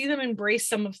then to see them embrace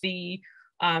some of the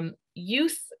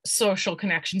youth social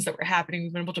connections that were happening,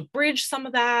 we've been able to bridge some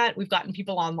of that. We've gotten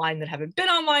people online that haven't been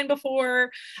online before,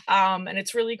 and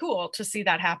it's really cool to see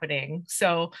that happening.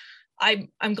 So I'm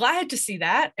glad to see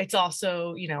that. It's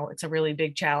also, you know, it's a really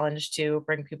big challenge to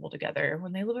bring people together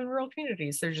when they live in rural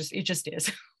communities. It just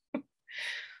is.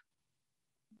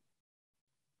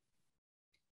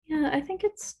 Yeah, I think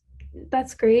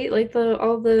that's great, like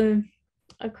all the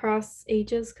across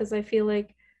ages, because I feel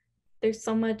like there's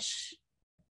so much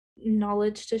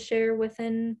knowledge to share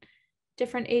within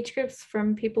different age groups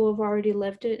from people who've already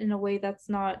lived it in a way that's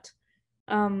not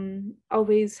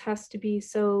always has to be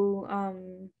so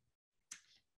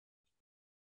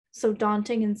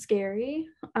daunting and scary.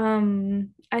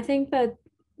 I think that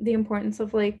the importance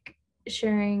of like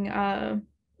sharing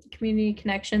community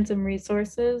connections and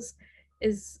resources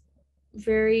is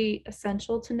very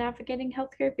essential to navigating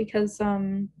healthcare, because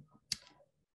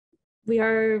we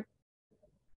are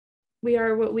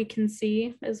what we can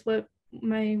see, is what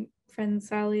my friend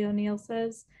Sally O'Neill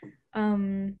says.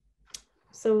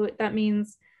 So that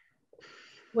means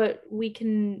what we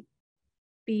can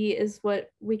be is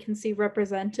what we can see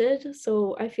represented.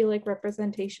 So I feel like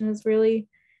representation is really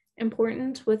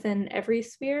important within every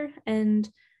sphere. And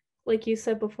like you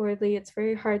said before, Leigh, it's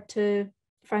very hard to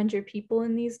find your people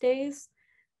in these days.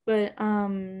 But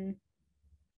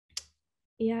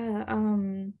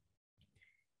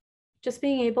just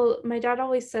being able, my dad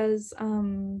always says,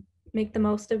 make the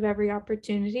most of every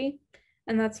opportunity.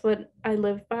 And that's what I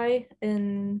live by,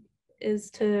 and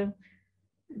is to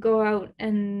go out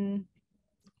and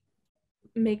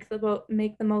make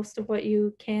the most of what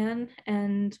you can,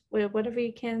 and whatever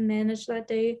you can manage that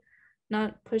day,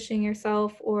 not pushing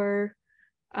yourself, or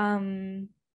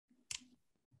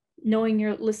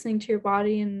listening to your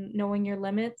body and knowing your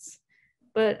limits,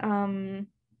 but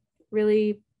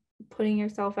really putting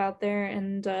yourself out there.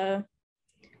 And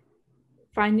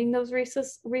finding those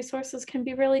resources can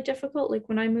be really difficult. Like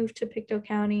when I moved to Pictou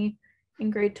County in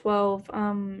grade 12,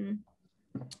 I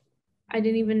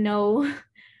didn't even know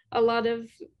a lot of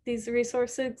these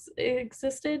resources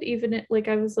existed, even like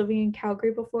I was living in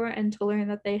Calgary before, and to learn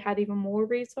that they had even more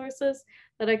resources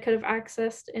that I could have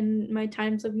accessed in my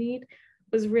times of need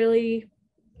was really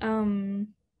a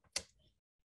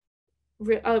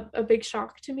big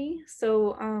shock to me.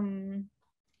 So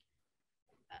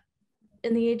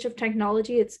in the age of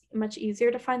technology, it's much easier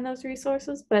to find those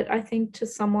resources, but I think to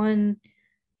someone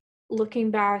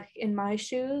looking back in my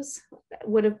shoes,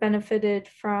 would have benefited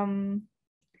from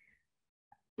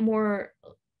more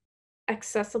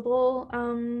accessible,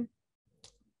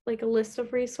 like a list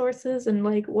of resources and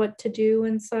like what to do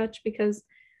and such, because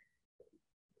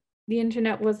the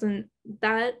internet wasn't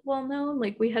that well known.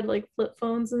 Like we had like flip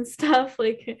phones and stuff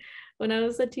like when I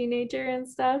was a teenager and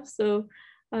stuff. So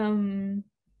I mean,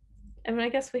 I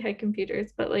guess we had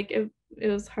computers, but like it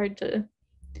was hard to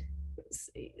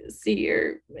see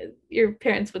your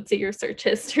parents would see your search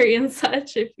history and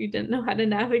such if you didn't know how to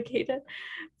navigate it.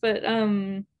 But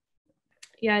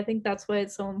yeah, I think that's why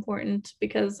it's so important,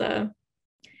 because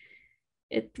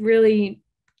it really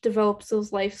develops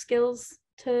those life skills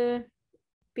to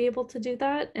be able to do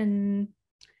that. And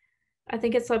I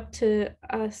think it's up to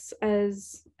us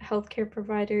as healthcare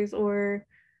providers or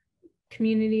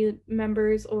community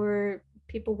members or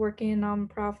people working in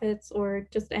nonprofits or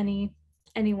just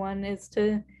anyone is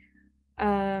to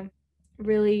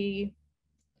really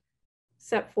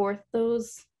set forth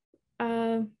those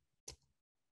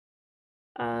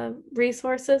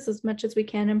resources as much as we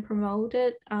can and promote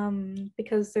it,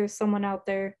 because there's someone out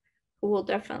there who will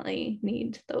definitely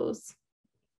need those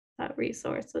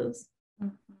resources.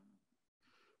 Mm-hmm.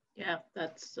 Yeah,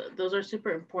 those are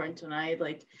super important. And I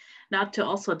like, not to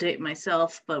also date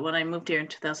myself, but when I moved here in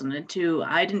 2002,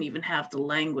 I didn't even have the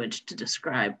language to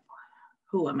describe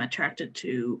who I'm attracted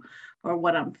to or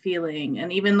what I'm feeling.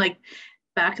 And even like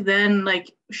back then, like,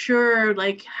 sure,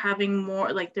 like having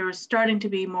more, like there was starting to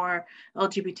be more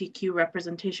LGBTQ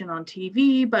representation on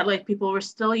TV, but like people were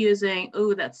still using,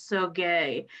 "Oh, that's so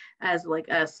gay," as like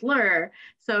a slur.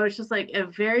 So it's just like a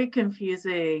very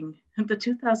confusing, the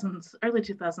 2000s, early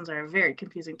 2000s are a very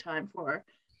confusing time for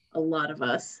a lot of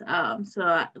us.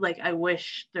 So like, I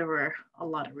wish there were a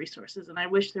lot of resources, and I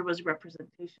wish there was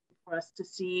representation for us to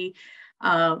see.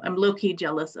 I'm low-key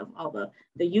jealous of all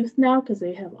the youth now, because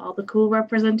they have all the cool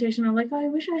representation. I'm like, oh, I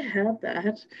wish I had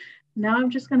that. Now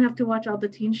I'm just gonna have to watch all the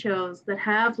teen shows that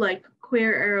have like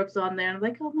queer Arabs on there. I'm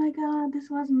like, oh my God, this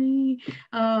was me,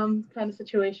 kind of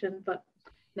situation. But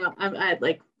no, I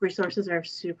like, resources are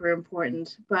super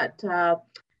important. But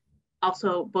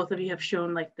also, both of you have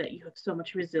shown like that you have so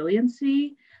much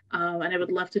resiliency, and I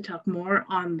would love to talk more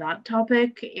on that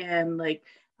topic. And like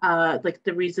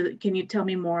the reason, can you tell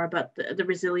me more about the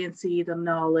resiliency, the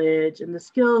knowledge, and the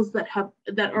skills that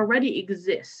already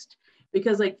exist?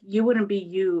 Because like, you wouldn't be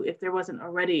you if there wasn't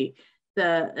already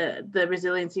the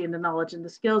resiliency and the knowledge and the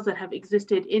skills that have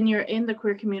existed in the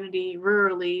queer community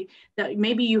rurally, that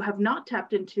maybe you have not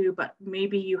tapped into, but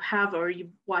maybe you have, or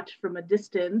you've watched from a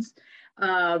distance.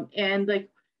 And like,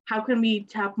 how can we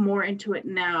tap more into it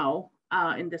now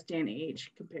in this day and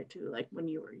age compared to like when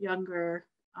you were younger?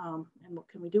 And what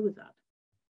can we do with that?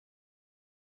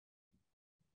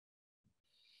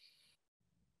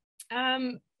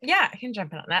 Yeah, I can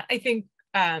jump in on that. I think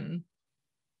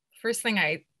first thing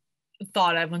I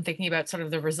thought of when thinking about sort of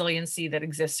the resiliency that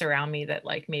exists around me that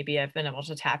like maybe I've been able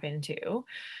to tap into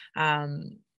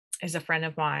is a friend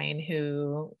of mine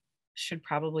who should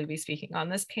probably be speaking on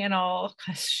this panel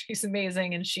because she's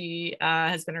amazing and she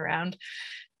has been around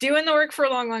doing the work for a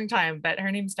long time. But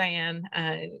her name's Diane,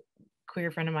 a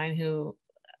queer friend of mine who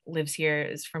lives here,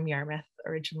 is from Yarmouth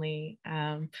originally,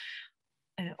 an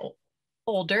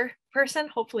older person.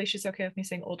 Hopefully she's okay with me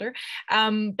saying older.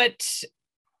 But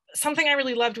something I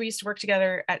really loved, we used to work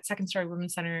together at Second Story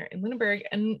Women's Center in Lunenburg,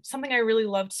 and something I really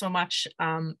loved so much,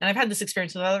 and I've had this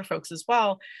experience with other folks as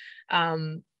well,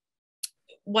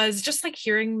 was just like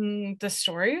hearing the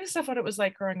stories of what it was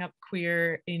like growing up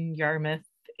queer in Yarmouth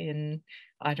in,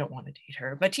 I don't want to date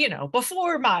her, but you know,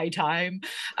 before my time.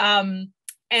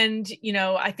 And, you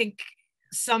know, I think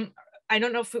I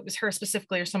don't know if it was her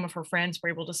specifically or some of her friends were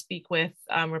able to speak with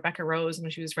Rebecca Rose when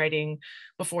she was writing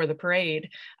Before the Parade,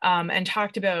 and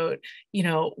talked about, you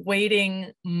know,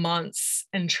 waiting months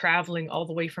and traveling all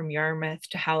the way from Yarmouth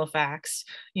to Halifax,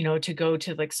 you know, to go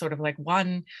to like sort of like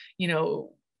one, you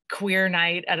know, queer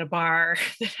night at a bar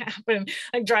that happened,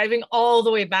 like driving all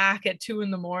the way back at 2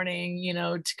 a.m, you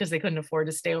know, because they couldn't afford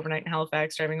to stay overnight in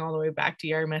Halifax, driving all the way back to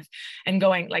Yarmouth and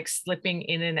going like slipping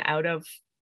in and out of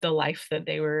the life that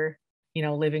they were, you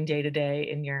know, living day to day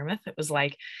in Yarmouth. It was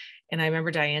like, and I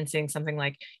remember Diane saying something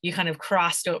like, you kind of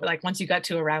crossed over, like once you got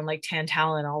to around like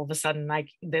Tantallon, all of a sudden, like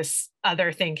this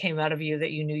other thing came out of you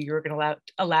that you knew you were going to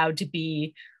allowed to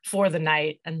be for the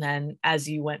night. And then as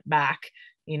you went back,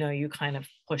 you know, you kind of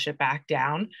push it back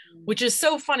down, which is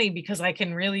so funny because I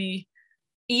can really,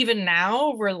 even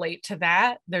now, relate to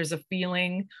that. There's a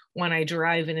feeling when I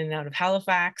drive in and out of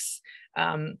Halifax,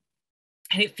 and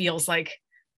it feels like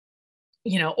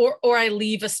you know, or I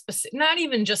leave a specific, not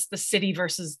even just the city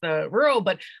versus the rural,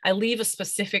 but I leave a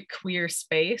specific queer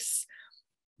space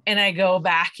and I go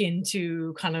back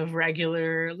into kind of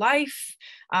regular life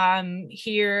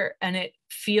here, and it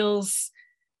feels,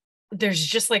 there's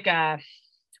just like a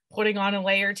putting on a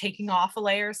layer, taking off a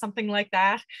layer, something like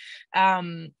that.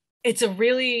 It's a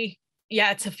really,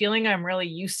 yeah, it's a feeling I'm really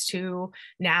used to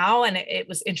now. And it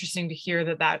was interesting to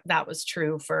hear that was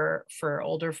true for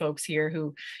older folks here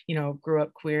who, you know, grew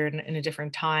up queer in a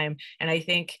different time. And I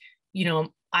think, you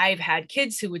know, I've had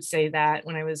kids who would say that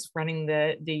when I was running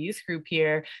the youth group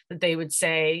here, that they would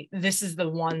say, this is the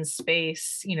one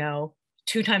space, you know,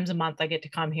 2 times a month I get to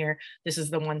come here. This is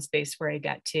the one space where I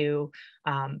get to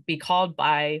be called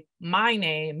by my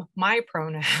name, my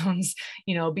pronouns,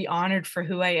 you know, be honored for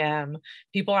who I am.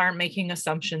 People aren't making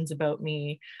assumptions about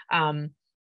me.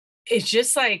 It's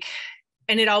just like,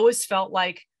 and it always felt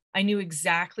like I knew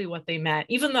exactly what they meant,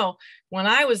 even though when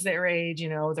I was their age, you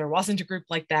know, there wasn't a group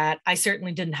like that. I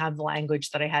certainly didn't have the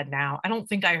language that I had now. I don't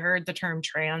think I heard the term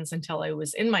trans until I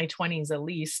was in my 20s at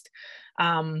least.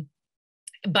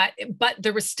 But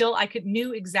there was still,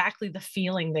 knew exactly the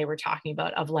feeling they were talking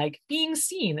about of like being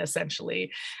seen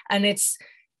essentially. And it's,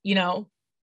 you know,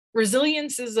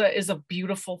 resilience is a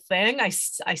beautiful thing. I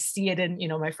see it in, you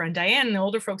know, my friend Diane and the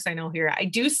older folks I know here. I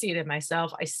do see it in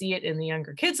myself. I see it in the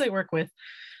younger kids I work with.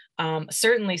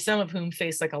 Certainly some of whom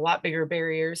face like a lot bigger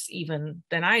barriers even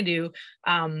than I do.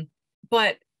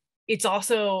 But it's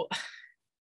also,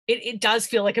 it does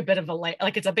feel like a bit of a,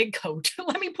 like it's a big coat.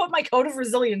 Let me put my coat of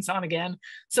resilience on again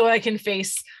so I can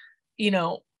face, you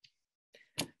know,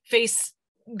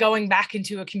 going back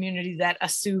into a community that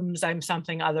assumes I'm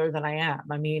something other than I am.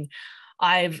 I mean,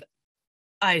 I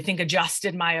think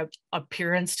adjusted my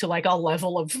appearance to like a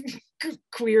level of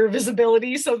queer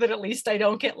visibility so that at least I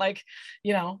don't get like,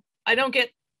 you know, I don't get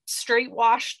straight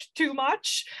washed too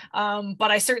much,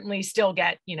 but I certainly still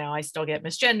get, you know, I still get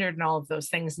misgendered and all of those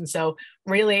things. And so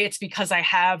really it's because I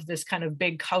have this kind of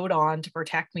big coat on to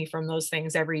protect me from those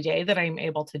things every day that I'm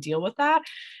able to deal with that.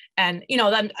 And, you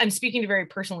know, I'm speaking to very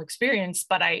personal experience,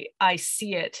 but I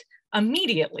see it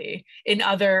immediately in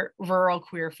other rural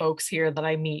queer folks here that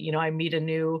I meet. You know, I meet a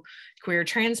new queer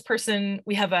trans person.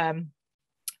 We have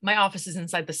my office is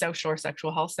inside the South Shore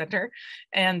Sexual Health Center,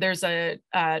 and there's a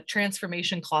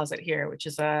transformation closet here, which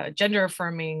is a gender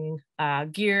affirming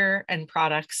gear and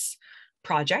products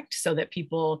project so that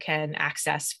people can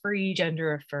access free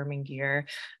gender affirming gear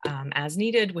as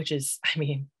needed, which is, I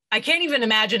mean, I can't even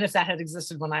imagine if that had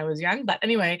existed when I was young, but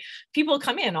anyway, people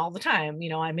come in all the time.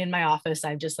 You know, I'm in my office,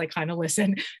 I just like kind of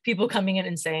listen, people coming in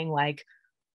and saying like,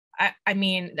 I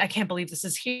mean, I can't believe this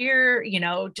is here, you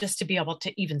know, just to be able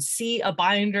to even see a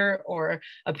binder or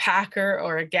a packer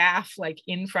or a gaff like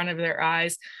in front of their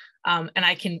eyes. And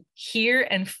I can hear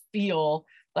and feel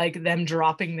like them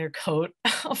dropping their coat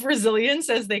of resilience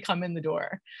as they come in the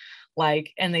door.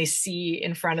 Like, and they see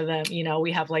in front of them, you know,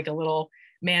 we have like a little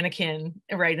mannequin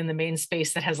right in the main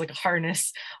space that has like a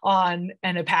harness on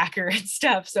and a packer and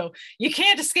stuff. So you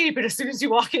can't escape it as soon as you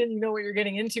walk in, you know what you're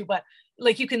getting into, but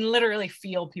like you can literally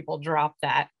feel people drop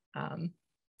that. And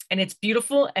it's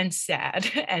beautiful and sad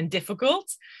and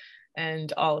difficult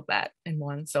and all of that in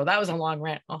one. So that was a long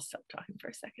rant. I'll stop talking for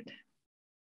a second.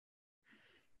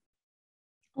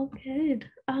 Oh, good.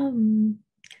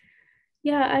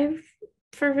 Yeah,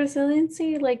 for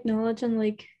resiliency, like knowledge and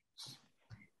like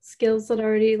skills that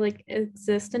already like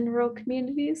exist in rural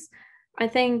communities, I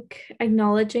think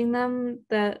acknowledging them,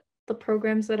 that the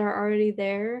programs that are already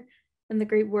there and the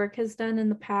great work has done in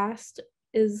the past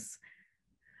is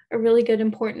a really good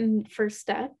important first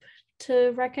step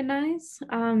to recognize.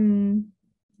 And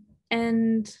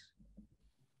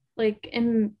like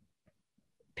in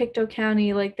Pictou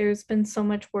County, like there's been so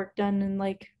much work done and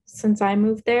like since I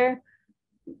moved there,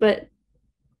 but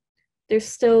there's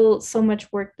still so much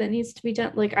work that needs to be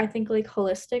done. Like I think like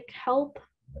holistic help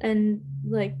and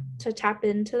like to tap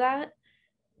into that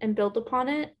and build upon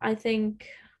it, I think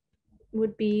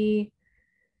would be,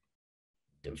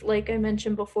 like I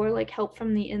mentioned before, like help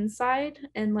from the inside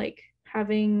and like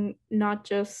having not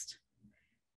just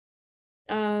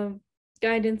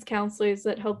guidance counselors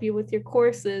that help you with your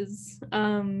courses,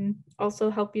 also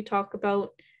help you talk about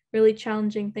really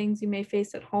challenging things you may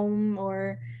face at home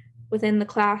or within the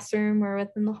classroom or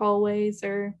within the hallways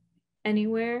or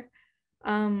anywhere.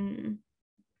 And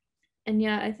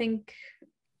yeah, I think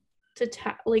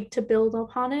to build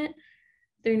upon it,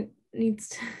 there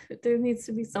needs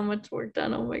to be so much work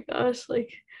done. Oh my gosh,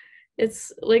 like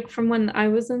it's like from when I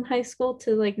was in high school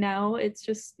to like now, it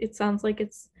sounds like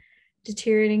it's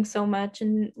deteriorating so much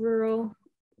in rural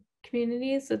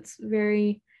communities. It's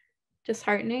very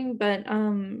disheartening, but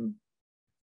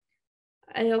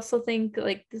I also think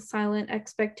like the silent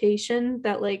expectation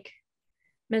that like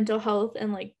mental health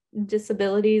and like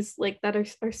disabilities like that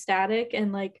are static,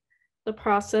 and like the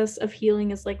process of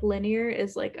healing is like linear,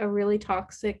 is like a really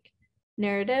toxic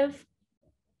narrative.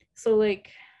 So like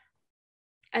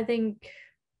I think,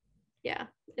 yeah,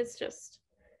 it's just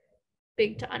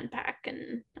big to unpack,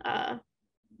 and I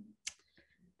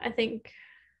think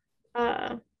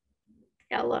yeah,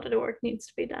 a lot of the work needs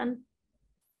to be done.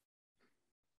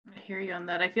 I hear you on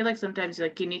that. I feel like sometimes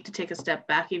like you need to take a step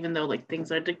back, even though like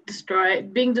things are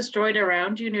being destroyed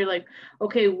around you, and you're like,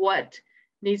 okay, what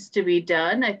needs to be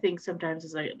done? I think sometimes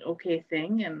it's like an okay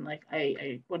thing, and like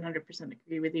I 100%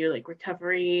 agree with you. Like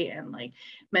recovery and like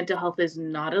mental health is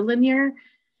not a linear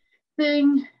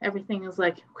thing. Everything is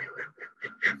like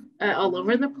all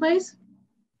over the place.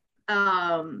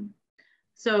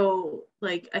 So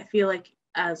like I feel like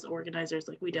as organizers,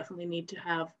 like we definitely need to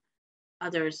have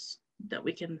others that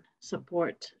we can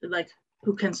support, like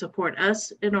who can support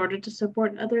us in order to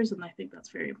support others. And I think that's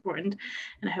very important.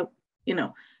 And I hope, you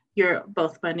know, you're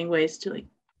both finding ways to like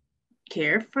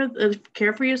care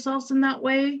for yourselves in that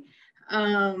way.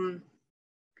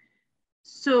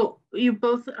 So you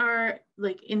both are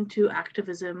like into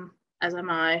activism, as am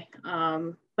I.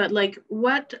 But like,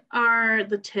 what are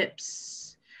the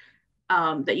tips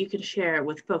that you can share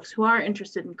with folks who are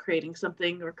interested in creating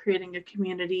something or creating a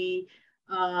community,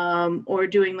 or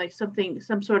doing like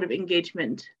some sort of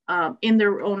engagement in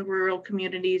their own rural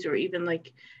communities, or even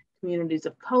like communities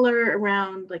of color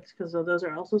around, like, because those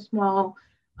are also small,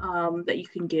 that you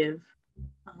can give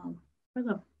for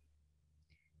them?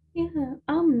 Yeah,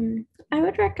 I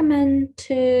would recommend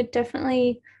to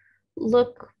definitely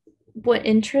look what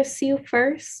interests you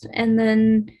first, and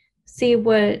then see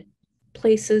what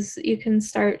places you can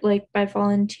start, like by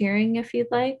volunteering if you'd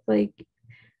like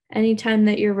anytime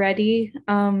that you're ready,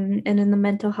 and in the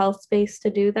mental health space to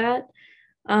do that.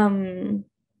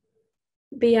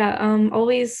 But yeah,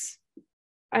 always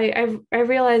I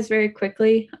realized very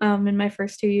quickly in my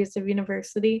first 2 years of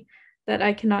university that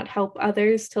I cannot help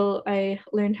others till I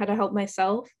learned how to help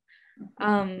myself.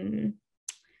 And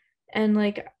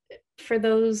like for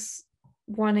those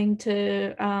wanting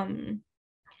to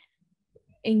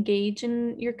engage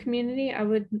in your community, I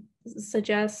would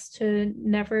suggest to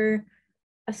never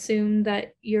assume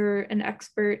that you're an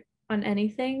expert on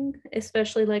anything,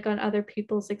 especially like on other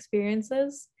people's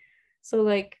experiences. So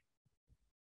like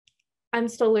I'm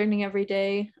still learning every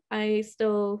day. I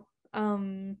still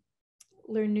learn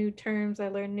new terms. I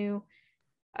learn new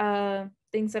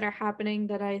things that are happening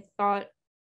that I thought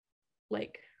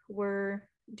like were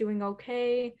doing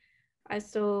okay. I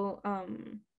still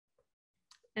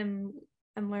am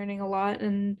learning a lot.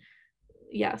 And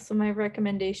yeah, so my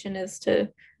recommendation is to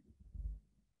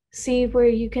see where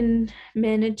you can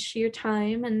manage your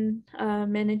time and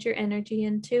manage your energy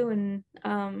into,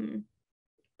 and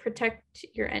protect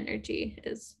your energy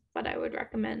is what I would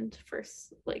recommend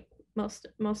first, like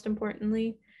most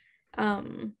importantly.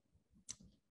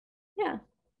 Yeah.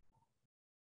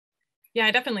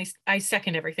 Yeah, I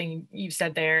second everything you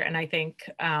said there. And I think,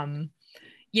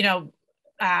 you know,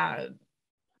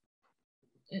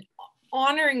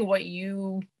 honoring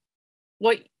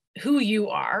who you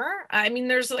are. I mean,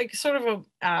 there's like sort of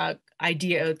a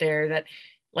idea out there that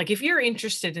like, if you're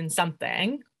interested in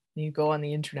something, you go on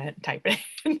the internet and type it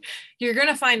in, you're going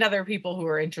to find other people who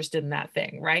are interested in that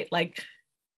thing, right? Like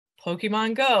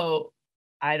Pokemon Go,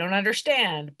 I don't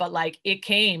understand, but like it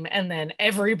came and then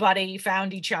everybody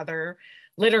found each other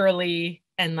literally,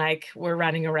 and like we're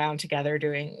running around together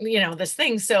doing, you know, this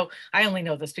thing. So I only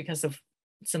know this because of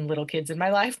some little kids in my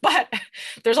life, but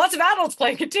there's lots of adults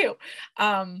playing it too.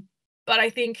 But I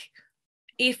think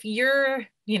if you're,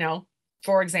 you know,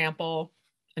 for example,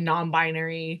 a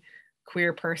non-binary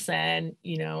queer person,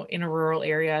 you know, in a rural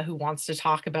area who wants to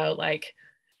talk about like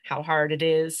how hard it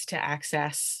is to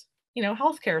access, you know,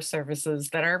 healthcare services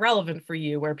that are relevant for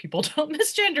you, where people don't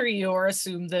misgender you or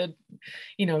assume the,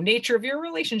 you know, nature of your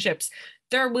relationships,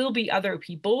 there will be other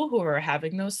people who are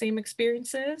having those same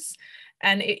experiences.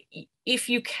 And if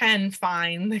you can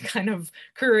find the kind of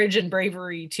courage and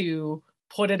bravery to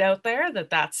put it out there that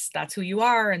that's who you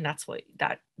are, and that's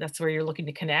where you're looking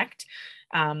to connect,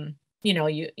 you know,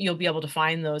 you'll be able to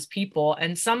find those people.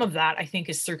 And some of that I think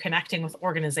is through connecting with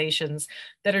organizations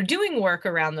that are doing work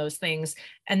around those things,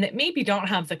 and that maybe don't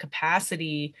have the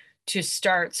capacity to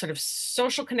start sort of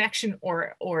social connection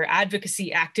or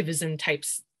advocacy activism type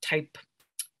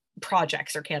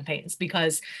projects or campaigns,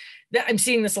 because I'm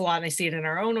seeing this a lot, and I see it in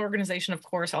our own organization. Of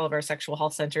course, all of our sexual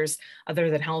health centers, other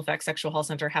than Halifax Sexual Health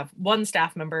Center, have one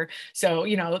staff member. So,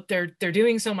 you know, they're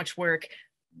doing so much work.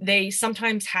 They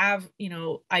sometimes have, you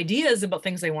know, ideas about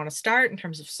things they want to start in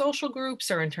terms of social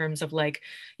groups or in terms of like,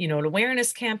 you know, an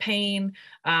awareness campaign.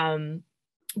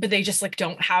 But they just like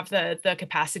don't have the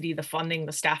capacity, the funding,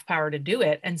 the staff power to do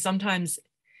it. And sometimes,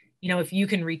 you know, if you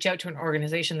can reach out to an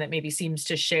organization that maybe seems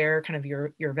to share kind of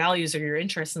your values or your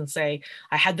interests and say,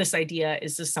 I had this idea,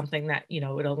 is this something that, you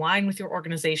know, would align with your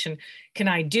organization? Can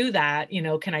I do that? You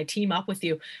know, can I team up with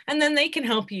you? And then they can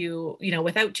help you, you know,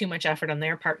 without too much effort on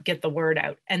their part, get the word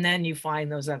out. And then you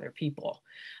find those other people.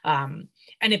 And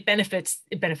it benefits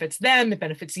them, it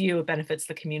benefits you, it benefits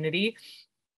the community.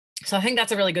 So I think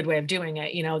that's a really good way of doing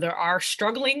it. You know, there are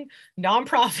struggling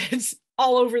nonprofits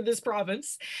all over this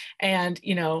province. And,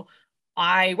 you know,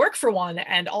 I work for one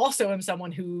and also am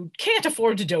someone who can't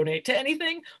afford to donate to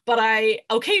anything, but I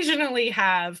occasionally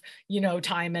have, you know,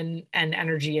 time and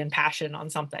energy and passion on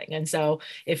something. And so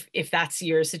if that's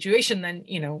your situation, then,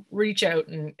 you know, reach out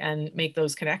and make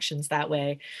those connections that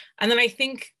way. And then I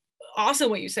think also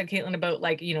what you said, Kaitlin, about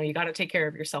like, you know, you got to take care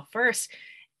of yourself first.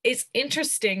 It's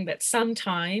interesting that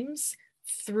sometimes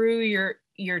through your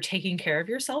taking care of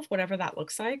yourself, whatever that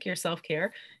looks like, your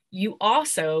self-care, you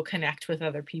also connect with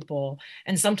other people.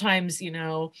 And sometimes, you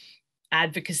know,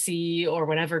 advocacy or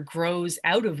whatever grows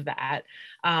out of that.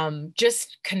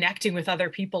 Just connecting with other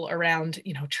people around,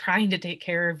 you know, trying to take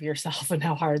care of yourself and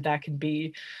how hard that can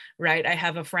be, right? I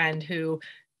have a friend who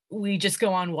we just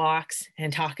go on walks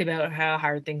and talk about how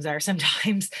hard things are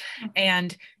sometimes.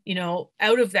 And, you know,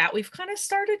 out of that, we've kind of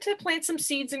started to plant some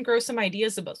seeds and grow some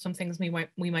ideas about some things we might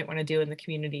want to do in the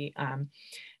community.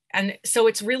 And so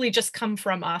it's really just come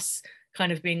from us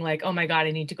kind of being like, oh my God,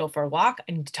 I need to go for a walk.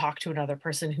 I need to talk to another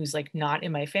person who's like not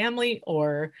in my family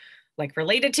or like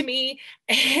related to me.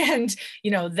 And,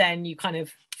 you know, then you kind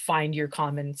of find your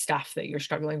common stuff that you're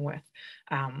struggling with.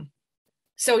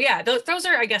 So yeah, those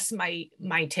are, I guess,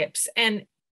 my tips, and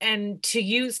to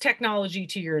use technology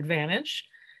to your advantage,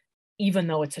 even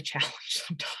though it's a challenge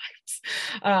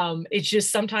sometimes. It's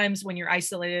just sometimes when you're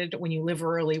isolated, when you live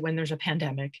rurally, when there's a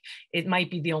pandemic, it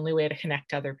might be the only way to connect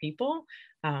to other people.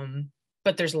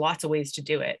 But there's lots of ways to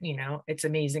do it. You know, it's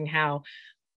amazing how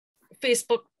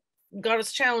Facebook got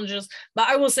its challenges, but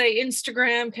I will say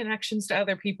Instagram connections to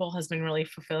other people has been really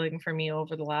fulfilling for me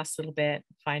over the last little bit,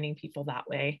 finding people that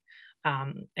way.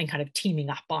 And kind of teaming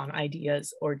up on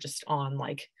ideas or just on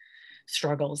like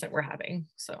struggles that we're having.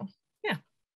 So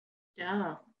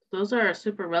yeah, those are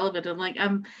super relevant. And like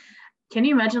can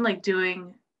you imagine like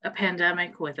doing a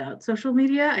pandemic without social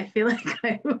media? I feel like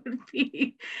I would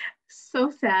be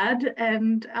so sad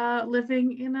and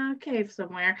living in a cave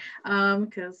somewhere,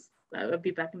 because I would be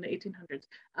back in the 1800s.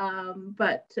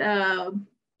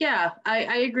 Yeah,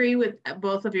 I agree with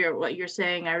both of what you're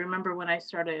saying. I remember when I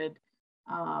started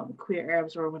Queer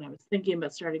Arabs, or when I was thinking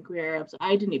about starting Queer Arabs,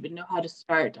 I didn't even know how to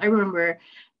start. I remember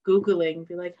Googling,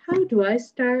 be like, how do I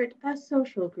start a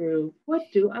social group? What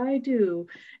do I do?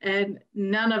 And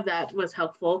none of that was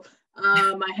helpful.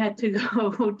 I had to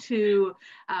go to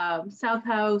South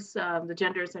House, the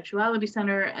Gender and Sexuality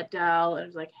Center at Dal, and I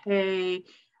was like, hey,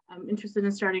 I'm interested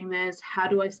in starting this. How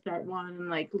do I start one?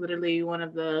 Like literally one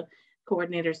of the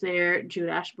coordinators there, Jude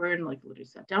Ashburn, like literally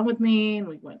sat down with me and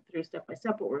we went through step by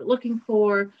step what we're looking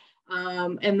for.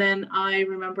 And then I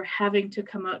remember having to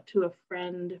come out to a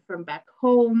friend from back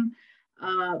home,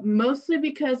 mostly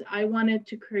because I wanted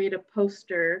to create a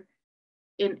poster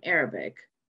in Arabic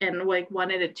and like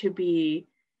wanted it to be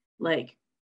like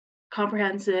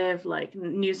comprehensive, like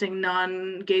using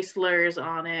non-gay slurs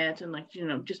on it and like, you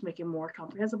know, just make it more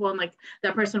comprehensible. And like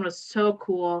that person was so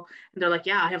cool. And they're like,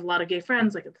 yeah, I have a lot of gay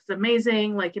friends. Like, it's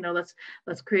amazing. Like, you know,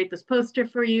 let's create this poster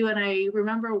for you. And I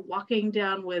remember walking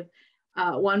down with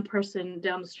one person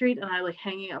down the street and I like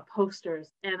hanging up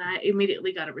posters, and I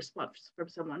immediately got a response from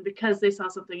someone because they saw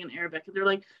something in Arabic and they're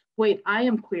like, wait, I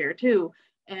am queer too.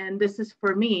 And this is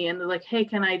for me. And they're like, hey,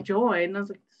 can I join? And I was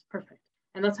like, this is perfect.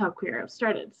 And that's how Queer Arabs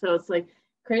started. So it's like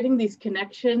creating these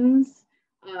connections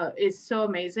is so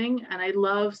amazing. And I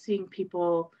love seeing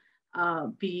people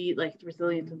be like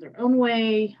resilient in their own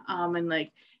way and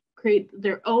like create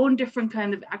their own different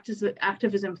kind of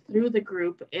activism through the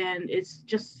group. And it's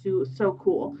just so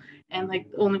cool. And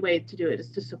like the only way to do it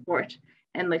is to support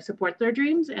their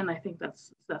dreams. And I think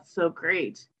that's so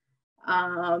great.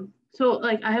 So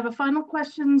like I have a final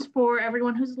questions for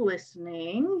everyone who's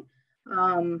listening.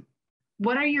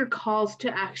 What are your calls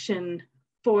to action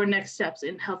for next steps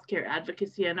in healthcare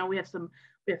advocacy? I know we have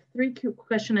 3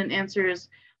 question and answers,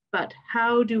 but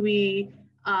how do we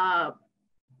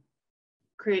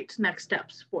create next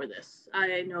steps for this.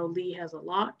 I know Leigh has a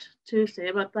lot to say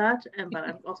about that, but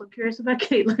I'm also curious about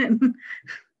Kaitlin.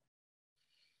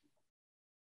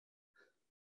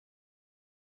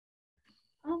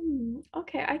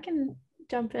 Okay, I can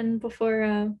jump in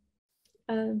before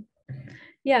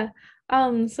yeah.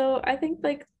 So I think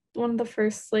like one of the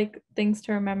first like things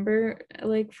to remember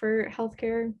like for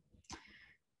healthcare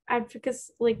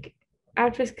advocacy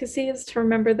is to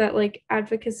remember that like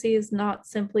advocacy is not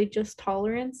simply just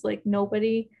tolerance. Like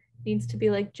nobody needs to be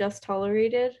like just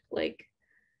tolerated, like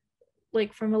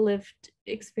from a lived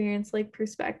experience like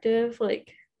perspective.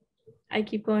 Like I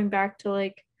keep going back to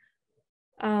like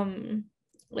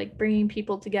bringing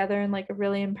people together in like a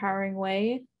really empowering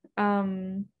way.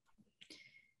 And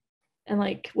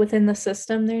like within the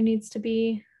system there needs to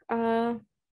be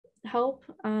help.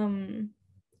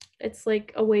 It's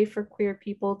like a way for queer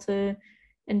people to,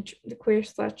 and the queer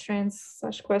 / trans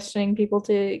 / questioning people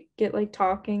to get like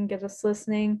talking, get us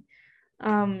listening.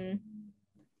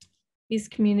 These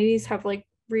communities have like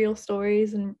real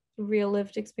stories and real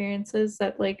lived experiences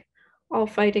that like all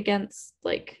fight against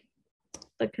like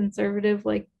the conservative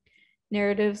like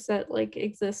narratives that like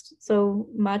exist so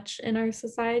much in our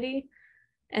society.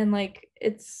 And like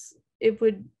it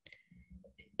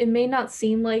may not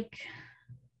seem like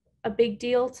a big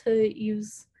deal to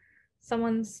use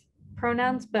someone's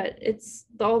pronouns, but it's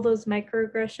all those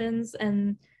microaggressions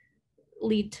and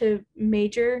lead to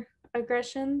major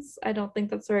aggressions. I don't think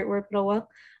that's the right word, but oh well.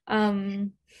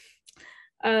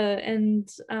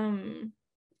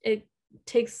 It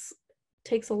takes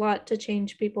a lot to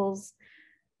change people's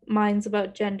minds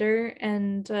about gender,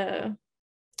 and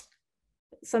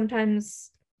sometimes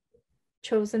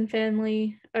chosen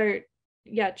family,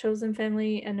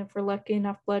 and if we're lucky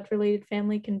enough, blood related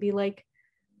family can be like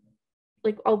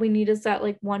all we need is that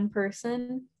like one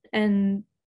person, and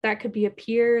that could be a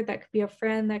peer, that could be a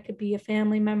friend, that could be a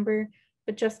family member,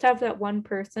 but just to have that one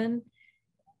person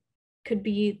could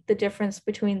be the difference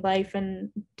between life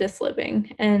and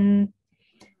disliving. And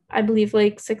I believe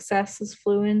like success is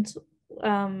fluent,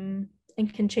 and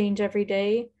can change every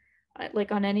day,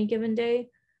 like on any given day,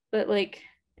 but like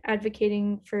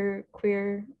advocating for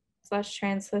queer /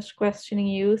 trans / questioning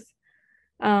youth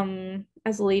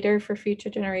as a leader for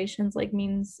future generations like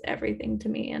means everything to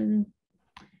me. And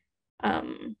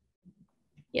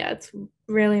yeah, it's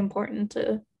really important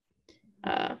to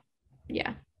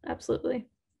yeah, absolutely.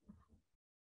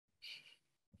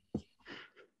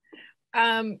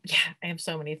 Yeah, I have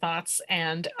so many thoughts,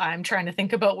 and I'm trying to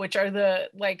think about which are the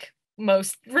like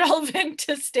most relevant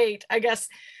to state. I guess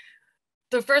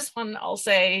the first one I'll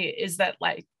say is that,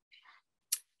 like,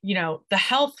 you know, the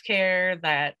healthcare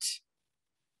that,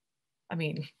 I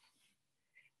mean,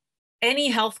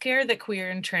 any healthcare that queer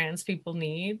and trans people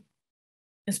need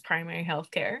is primary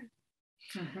healthcare.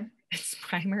 Mm-hmm. It's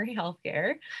primary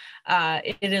healthcare.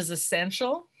 It is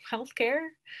essential healthcare.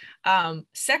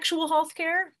 Sexual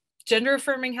healthcare, gender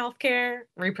affirming healthcare,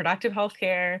 reproductive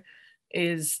healthcare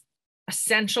is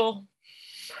essential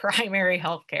primary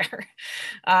healthcare.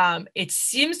 It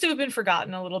seems to have been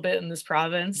forgotten a little bit in this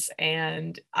province,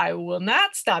 and I will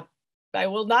not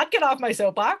get off my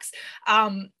soapbox.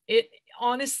 It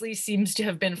honestly seems to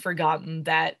have been forgotten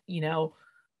that, you know,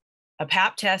 a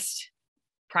pap test,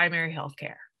 primary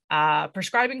healthcare.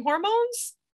 Prescribing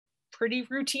hormones, pretty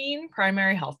routine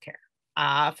primary healthcare.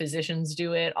 Physicians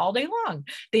do it all day long.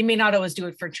 They may not always do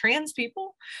it for trans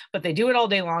people, but they do it all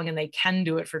day long, and they can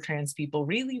do it for trans people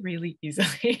really, really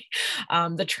easily.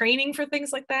 The training for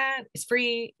things like that is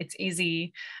free, it's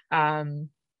easy.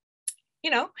 You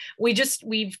know,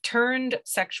 we've turned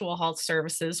sexual health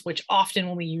services, which often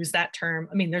when we use that term,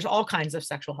 I mean, there's all kinds of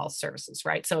sexual health services,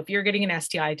 right? So if you're getting an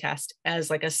STI test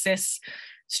as like a cis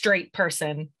straight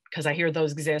person, because I hear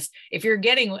those exist, if you're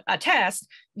getting a test,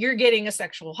 you're getting a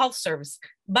sexual health service.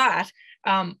 But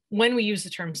when we use the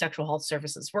term sexual health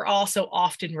services, we're also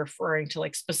often referring to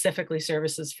like specifically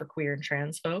services for queer and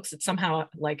trans folks. It's somehow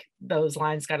like those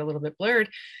lines got a little bit blurred,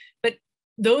 but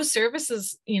those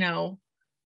services, you know,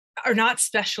 are not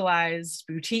specialized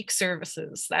boutique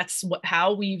services. That's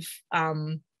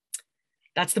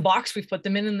that's the box we've put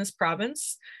them in this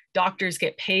province. Doctors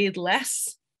get paid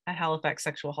less at Halifax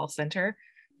Sexual Health Centre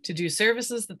to do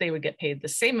services that they would get paid the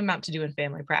same amount to do in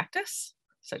family practice,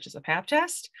 such as a pap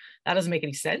test. That doesn't make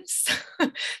any sense.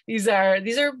 These are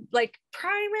like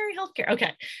primary healthcare.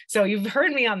 Okay, so you've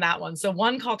heard me on that one. So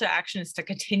one call to action is to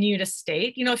continue to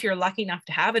state, you know, if you're lucky enough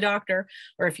to have a doctor,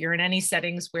 or if you're in any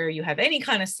settings where you have any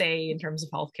kind of say in terms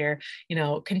of healthcare, you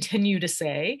know, continue to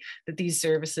say that these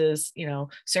services, you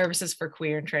know, services for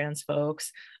queer and trans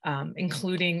folks,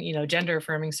 including, you know, gender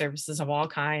affirming services of all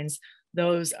kinds,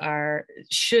 Those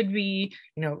should be,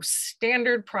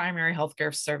 standard primary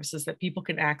healthcare services that people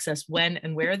can access when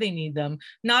and where they need them,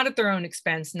 not at their own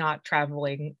expense, not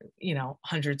traveling,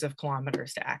 hundreds of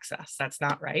kilometers to access. That's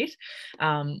not right.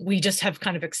 We just have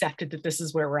kind of accepted that this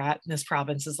is where we're at in this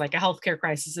province. Is like a healthcare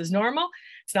crisis is normal.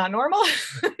 It's not normal.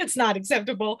 It's not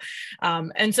acceptable.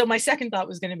 And so my second thought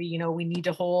was going to be, we need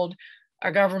to hold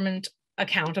our governments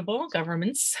accountable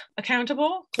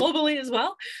globally as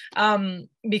well,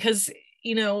 because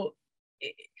we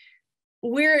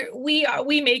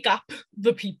make up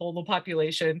the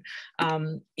population,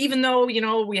 even though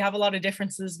we have a lot of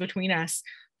differences between us.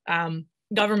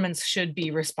 Governments should be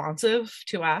responsive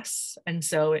to us, and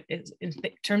so in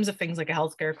terms of things like a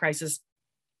healthcare crisis,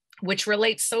 which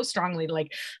relates so strongly to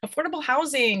like affordable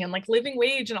housing and like living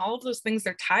wage and all of those things,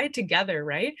 they're tied together,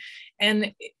 right?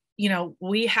 And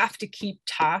we have to keep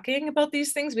talking about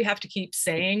these things. We have to keep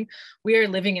saying we are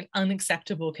living in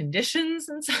unacceptable conditions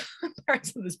in some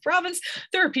parts of this province.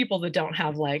 There are people that don't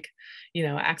have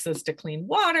access to clean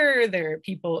water. There are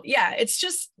people, it's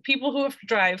just people who have to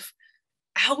drive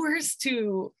hours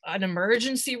to an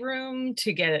emergency room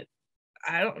to get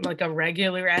a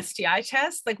regular STI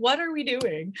test. Like, what are we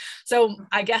doing? So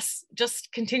I guess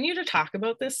just continue to talk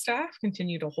about this stuff,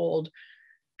 continue to hold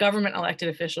government elected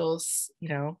officials,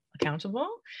 accountable.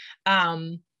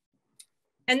 And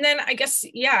then I guess,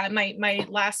 my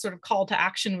last sort of call to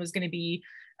action was going to be,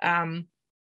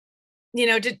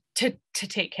 to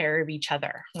take care of each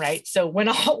other, right? So when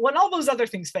all those other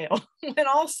things fail, when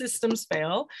all systems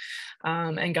fail,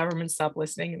 and governments stop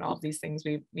listening, and all of these things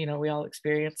we all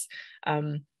experience,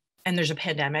 and there's a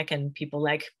pandemic and people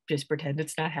just pretend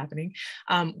it's not happening.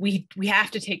 We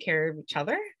have to take care of each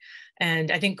other.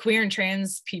 And I think queer and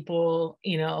trans people,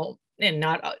 and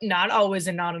not always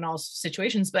and not in all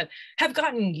situations, but have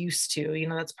gotten used to,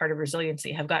 that's part of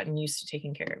resiliency, have gotten used to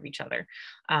taking care of each other.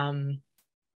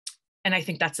 And I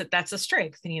think that's a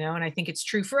strength, and I think it's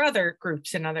true for other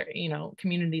groups and other,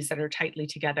 communities that are tightly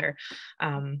together,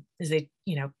 is they,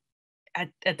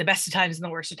 at the best of times and the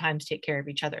worst of times, take care of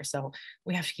each other. So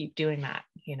we have to keep doing that,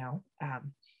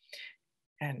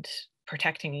 and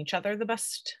protecting each other the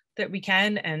best that we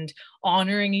can, and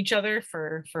honoring each other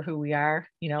for who we are.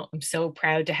 I'm so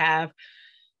proud to have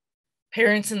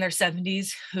parents in their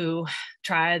 70s who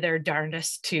try their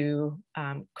darndest to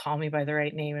call me by the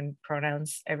right name and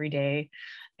pronouns every day.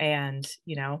 And,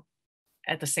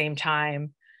 at the same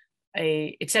time,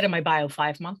 it said in my bio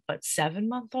 5-month, but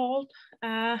 7-month-old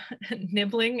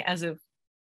nibbling as of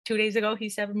 2 days ago,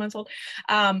 he's 7 months old,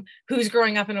 who's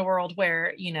growing up in a world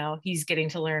where, he's getting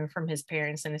to learn from his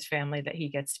parents and his family that he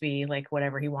gets to be like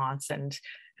whatever he wants, and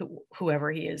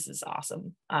whoever he is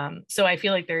awesome. So I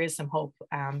feel like there is some hope,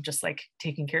 just like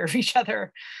taking care of each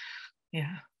other.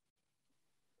 Yeah.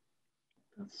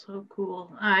 That's so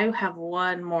cool. I have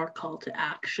one more call to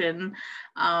action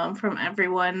from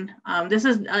everyone. This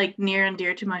is like near and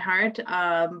dear to my heart,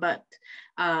 but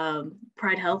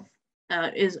Pride Health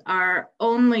is our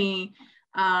only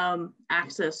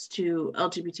access to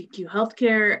LGBTQ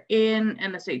healthcare in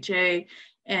NSHA,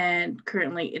 and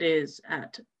currently it is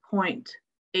at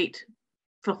 0.8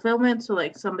 fulfillment. So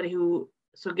like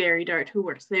Gary Dart, who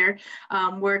works there,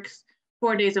 works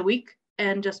 4 days a week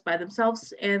and just by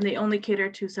themselves, and they only cater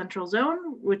to Central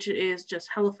Zone, which is just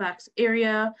Halifax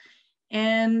area,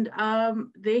 and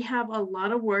they have a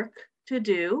lot of work to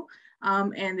do,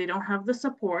 and they don't have the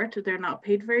support. They're not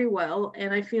paid very well,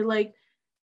 and I feel like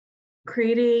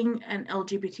creating an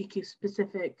LGBTQ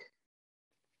specific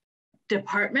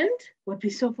department would be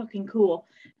so fucking cool.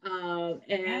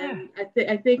 And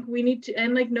I think we need to,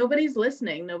 and like nobody's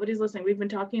listening. We've been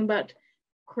talking about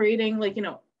creating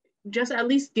just at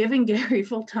least giving Gary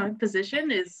full-time position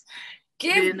is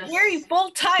Gary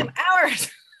full-time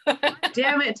hours.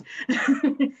 Damn it.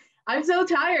 I'm so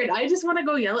tired. I just want to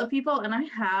go yell at people, and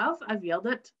I've yelled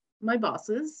at my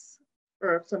bosses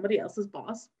or somebody else's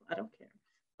boss. I don't care.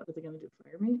 What are they going to do?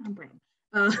 Fire me? I'm brown.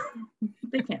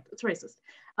 They can't. It's racist.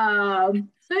 So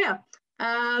yeah.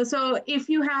 So if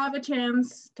you have a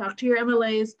chance, talk to your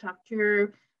MLAs, talk to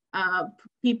your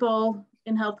people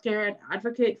in healthcare, and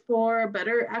advocate for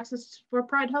better access for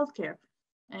Pride healthcare.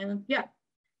 And yeah,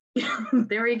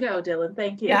 there you go, Dylan.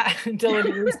 Thank you. Yeah,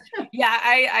 Dylan. Yeah,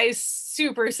 I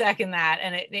super second that,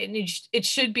 and it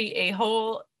should be a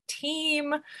whole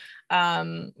team.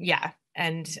 Yeah,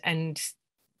 and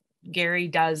Gary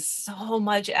does so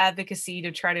much advocacy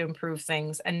to try to improve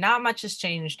things, and not much has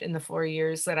changed in the 4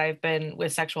 years that I've been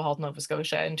with Sexual Health Nova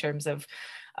Scotia in terms of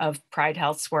Pride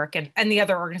Health's work and the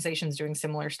other organizations doing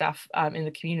similar stuff in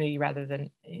the community rather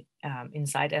than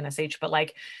inside NSH. But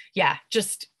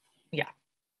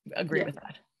agree with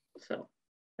that. So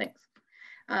thanks.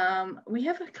 We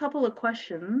have a couple of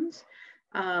questions.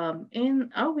 We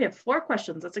have 4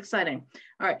 questions. That's exciting.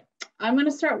 All right, I'm going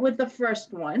to start with the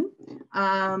first one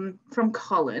from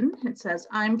Cullen. It says,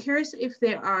 I'm curious if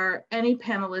there are any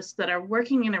panelists that are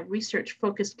working in a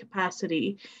research-focused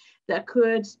capacity that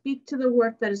could speak to the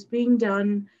work that is being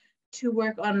done to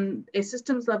work on a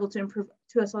systems level to improve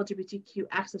 2SLGBTQ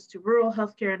access to rural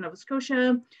healthcare in Nova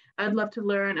Scotia. I'd love to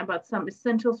learn about some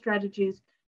essential strategies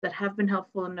that have been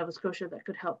helpful in Nova Scotia that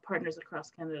could help partners across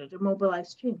Canada to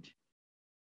mobilize change.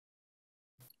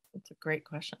 That's a great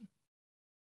question.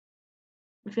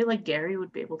 I feel like Gary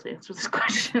would be able to answer this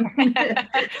question.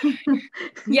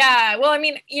 Yeah, well, I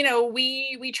mean, you know,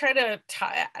 we try to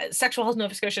tie, Sexual Health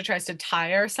Nova Scotia tries to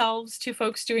tie ourselves to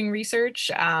folks doing research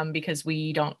because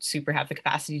we don't super have the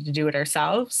capacity to do it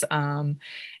ourselves.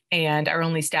 And our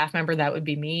only staff member, that would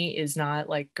be me, is not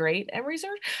like great at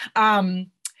research.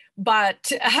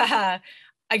 But I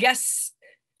guess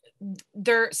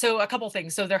so a couple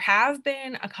things. So there have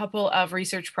been a couple of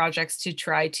research projects to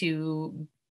try to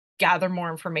gather more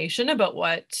information about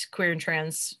what queer and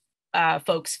trans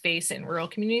folks face in rural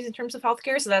communities in terms of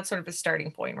healthcare. So that's sort of a starting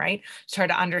point, right? To try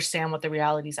to understand what the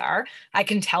realities are. I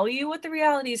can tell you what the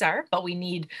realities are, but we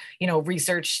need, you know,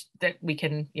 research that we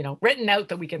can, you know, written out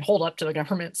that we can hold up to the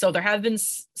government. So there have been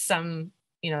some,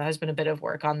 you know, has been a bit of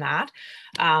work on that.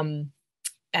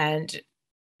 And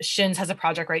SHINS has a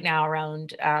project right now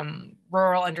around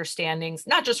rural understandings,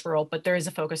 not just rural, but there is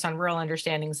a focus on rural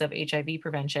understandings of HIV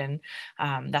prevention.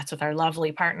 That's with our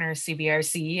lovely partners,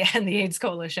 CBRC and the AIDS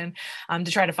Coalition,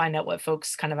 to try to find out what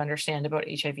folks kind of understand about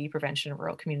HIV prevention in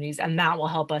rural communities. And that will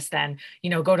help us then,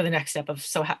 you know, go to the next step of,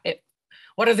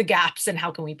 what are the gaps and how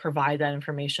can we provide that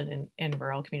information in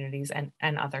rural communities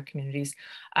and other communities.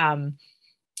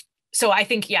 So I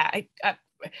think, yeah,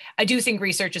 I do think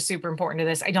research is super important to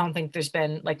this. I don't think there's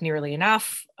been like nearly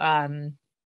enough. And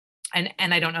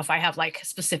I don't know if I have like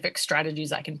specific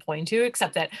strategies I can point to,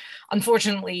 except that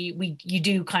unfortunately you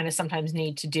do kind of sometimes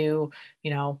need to do, you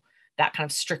know, that kind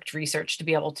of strict research to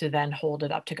be able to then hold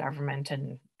it up to government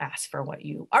and ask for what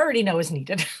you already know is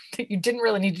needed. You didn't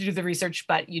really need to do the research,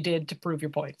 but you did to prove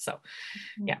your point. So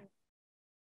yeah.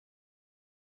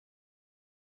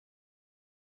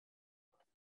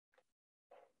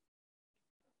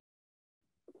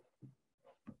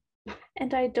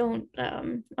 And I don't,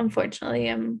 unfortunately,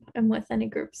 I'm with any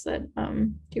groups that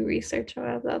do research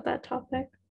about that topic.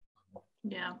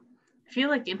 Yeah, I feel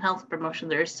like in health promotion,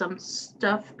 there's some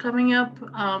stuff coming up,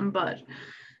 but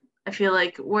I feel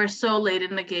like we're so late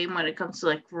in the game when it comes to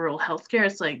like rural healthcare.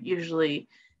 It's like usually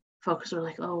folks are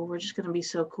like, oh, we're just gonna be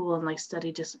so cool and like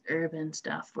study just urban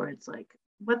stuff, where it's like,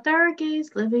 but there are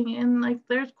gays living in, like,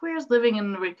 there's queers living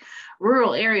in like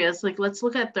rural areas. Like, let's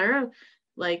look at their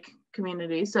like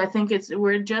community. So I think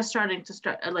we're just starting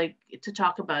to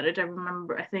talk about it. I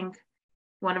remember, I think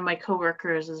one of my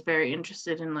coworkers is very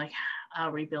interested in like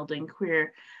rebuilding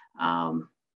queer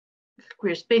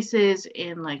spaces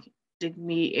in like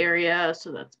Digby area.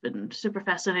 So that's been super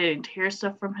fascinating to hear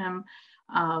stuff from him,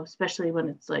 especially when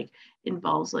it's like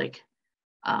involves like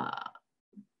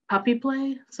puppy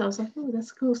play. So I was like, oh,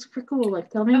 that's cool, super cool. Like,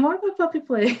 tell me more about puppy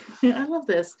play. I love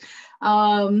this.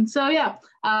 So yeah,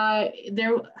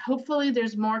 hopefully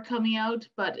there's more coming out,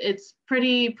 but it's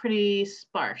pretty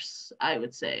sparse, I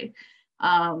would say,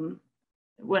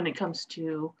 when it comes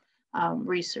to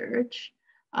research.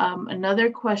 Another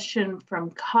question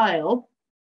from Kyle,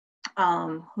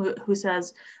 who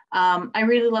says, I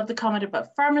really love the comment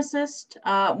about pharmacist.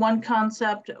 One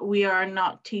concept we are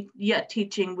not yet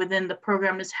teaching within the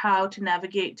program is how to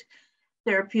navigate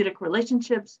therapeutic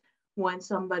relationships when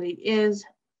somebody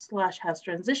is/has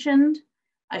transitioned.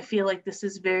 I feel like this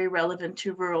is very relevant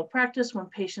to rural practice when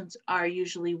patients are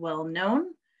usually well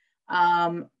known.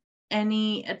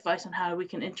 Any advice on how we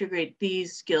can integrate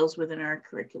these skills within our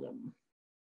curriculum?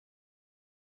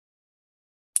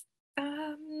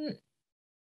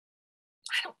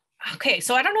 Okay,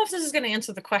 so I don't know if this is going to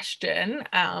answer the question,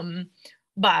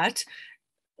 but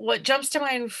what jumps to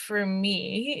mind for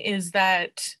me is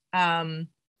that,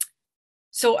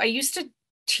 so I used to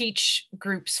teach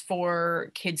groups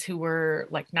for kids who were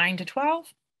like 9 to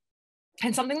 12.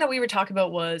 And something that we would talk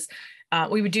about was,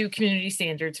 we would do community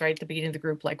standards, right, at the beginning of the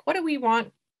group, like, what do we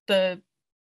want the,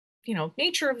 you know,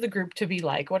 nature of the group to be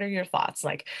like? What are your thoughts?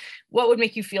 Like, what would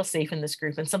make you feel safe in this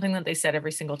group? And something that they said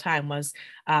every single time was,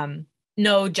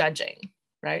 no judging,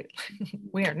 right?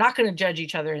 We are not going to judge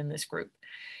each other in this group.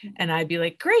 And I'd be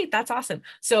like, great, that's awesome.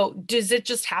 So does it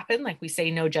just happen? Like, we say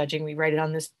no judging, we write it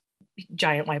on this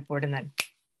giant whiteboard, and then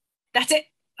that's it.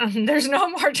 There's no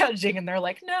more judging. And they're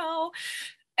like, no.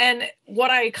 And what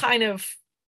I kind of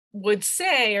would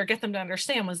say or get them to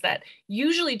understand was that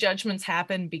usually judgments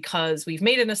happen because we've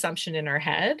made an assumption in our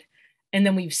head and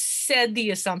then we've said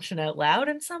the assumption out loud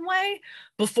in some way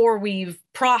before we've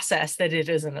processed that it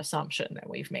is an assumption that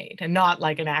we've made and not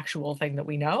like an actual thing that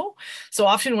we know. So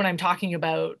often when I'm talking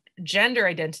about gender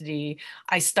identity,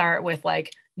 I start with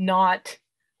like not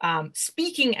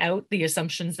speaking out the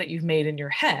assumptions that you've made in your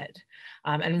head.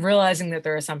 And realizing that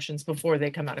they're assumptions before they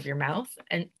come out of your mouth.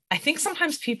 And I think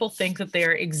sometimes people think that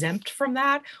they're exempt from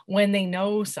that when they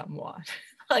know someone.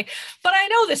 Like, but I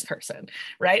know this person,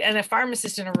 right? And a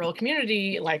pharmacist in a rural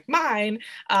community like mine,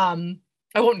 I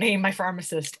won't name my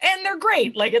pharmacist, and they're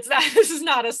great. Like, it's not, this is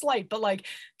not a slight, but like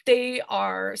they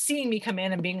are seeing me come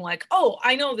in and being like, oh,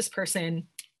 I know this person,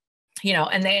 you know,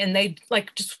 and they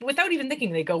like, just without even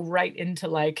thinking, they go right into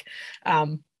like,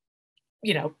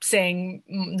 you know, saying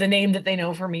the name that they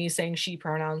know for me, saying she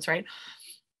pronouns, right?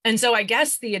 And so I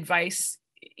guess the advice,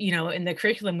 you know, in the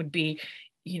curriculum would be,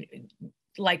 you know,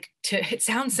 like it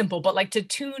sounds simple, but like to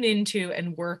tune into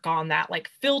and work on that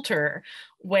like filter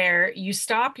where you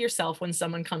stop yourself when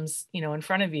someone comes, you know, in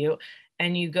front of you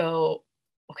and you go,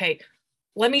 okay,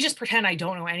 let me just pretend I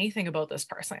don't know anything about this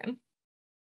person.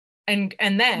 And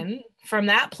then from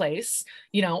that place,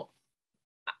 you know,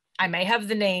 I may have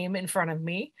the name in front of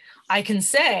me. I can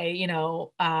say, you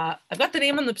know, I've got the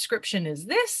name on the prescription. Is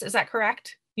that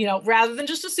correct? You know, rather than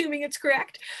just assuming it's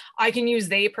correct, I can use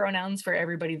they pronouns for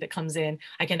everybody that comes in.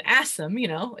 I can ask them, you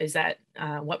know, is that,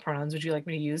 what pronouns would you like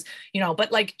me to use? You know,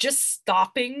 but like just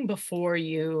stopping before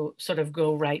you sort of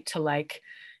go right to like,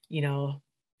 you know,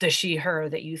 the she, her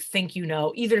that you think you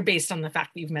know, either based on the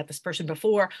fact that you've met this person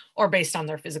before or based on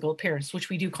their physical appearance, which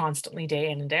we do constantly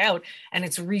day in and day out. And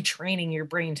it's retraining your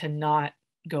brain to not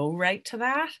go right to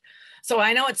that. So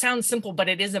I know it sounds simple, but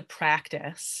it is a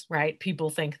practice, right?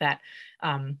 People think that,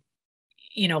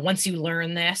 you know, once you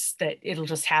learn this, that it'll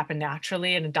just happen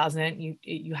naturally, and it doesn't.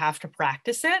 You have to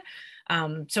practice it.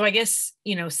 So I guess,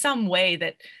 you know, some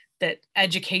way that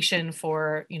education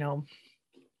for, you know,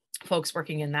 folks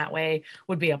working in that way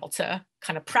would be able to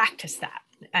kind of practice that.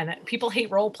 And people hate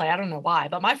role play. I don't know why,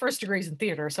 but my first degree is in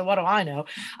theater, so what do I know?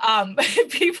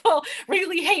 People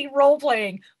really hate role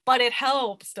playing, but it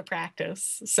helps to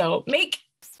practice. So make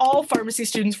all pharmacy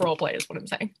students role play is what I'm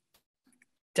saying.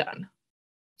 Done.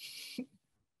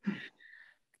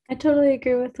 I totally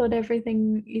agree with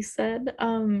everything you said.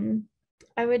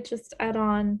 I would just add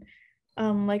on,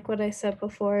 like what I said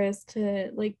before, is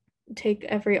to like take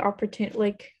every opportunity,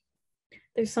 like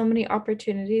there's so many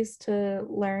opportunities to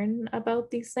learn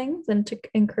about these things and to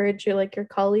encourage your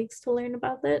colleagues to learn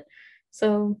about it.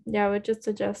 So yeah, I would just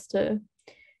suggest to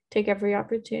take every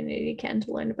opportunity you can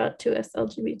to learn about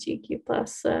 2SLGBTQ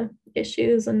plus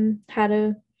issues and how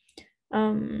to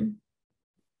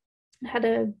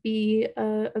be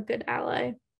a good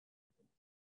ally.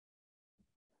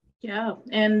 Yeah,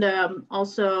 and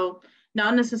also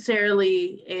not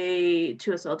necessarily a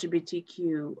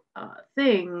 2SLGBTQ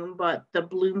thing, but the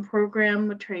Bloom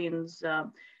program trains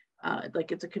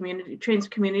like it's trains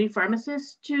community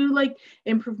pharmacists to like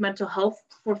improve mental health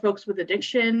for folks with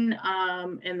addiction,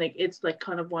 and like it's like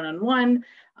kind of one-on-one.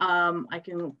 I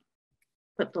can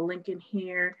put the link in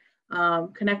here.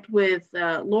 Connect with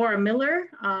Laura Miller.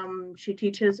 She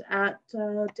teaches at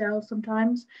Dell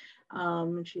sometimes.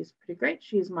 And she's pretty great.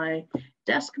 She's my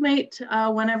desk mate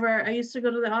whenever I used to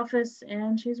go to the office,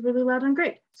 and she's really loud and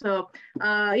great. So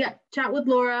yeah, chat with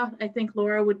Laura. I think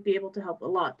Laura would be able to help a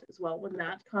lot as well when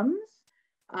that comes,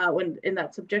 when in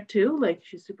that subject too. Like,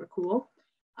 she's super cool.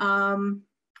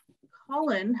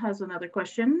 Cullen has another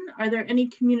question. Are there any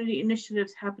community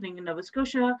initiatives happening in Nova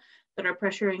Scotia that are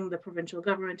pressuring the provincial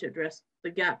government to address the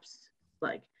gaps,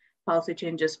 like policy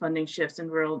changes, funding shifts in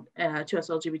rural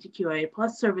 2SLGBTQIA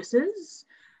plus services?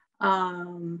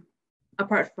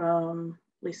 Apart from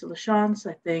Lisa Lachance,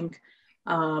 I think,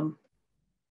 who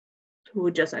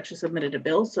just actually submitted a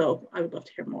bill. So I would love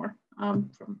to hear more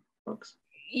from folks.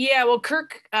 Yeah, well,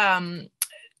 Kirk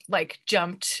like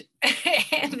jumped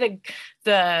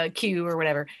the queue or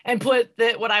whatever and put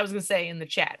what I was going to say in the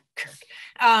chat.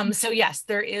 So yes,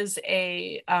 there is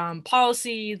a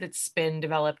policy that's been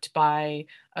developed by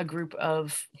a group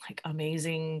of like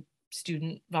amazing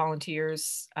student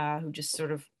volunteers who just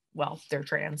sort of, well, they're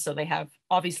trans, so they have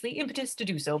obviously impetus to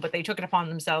do so, but they took it upon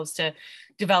themselves to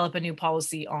develop a new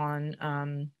policy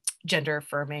on gender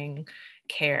affirming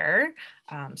care.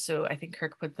 So I think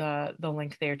Kirk put the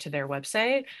link there to their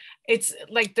website. It's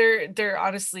like they're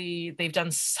honestly, they've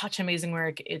done such amazing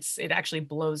work. It actually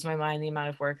blows my mind the amount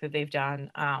of work that they've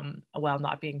done while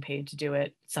not being paid to do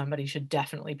it. Somebody should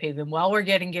definitely pay them. While we're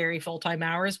getting Gary full-time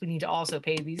hours, we need to also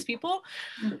pay these people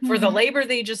for the labor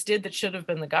they just did that should have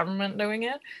been the government doing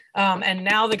it. And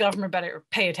now the government better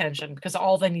pay attention, because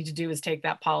all they need to do is take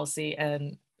that policy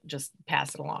and just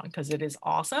pass it along, because it is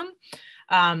awesome.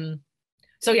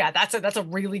 So yeah, that's a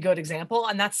really good example,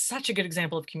 and that's such a good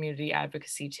example of community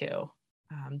advocacy too,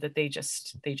 that they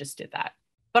just did that.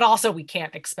 But also, we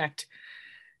can't expect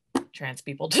trans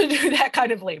people to do that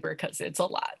kind of labor, because it's a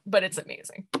lot, but it's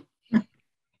amazing.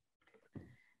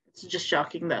 It's just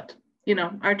shocking that, you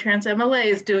know, our trans MLA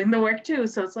is doing the work too.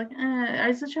 So it's like,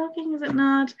 is it shocking? Is it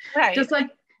not? Right. Just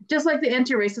like the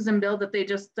anti-racism bill that they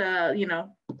just, you know,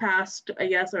 passed, I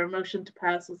guess, or a motion to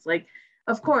pass. It's like,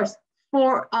 of course,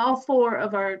 for all 4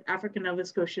 of our African Nova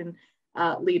Scotian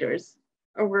leaders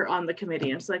were on the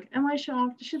committee. And it's like, am I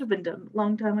shocked? It should have been done a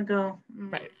long time ago.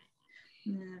 Right.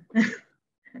 Yeah.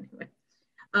 Anyway,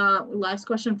 last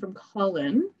question from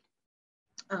Cullen.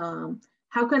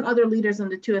 How can other leaders in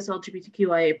the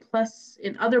 2SLGBTQIA plus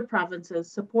in other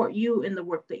provinces support you in the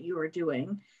work that you are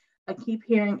doing? I keep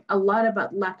hearing a lot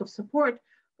about lack of support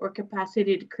or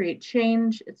capacity to create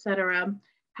change, etc.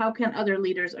 How can other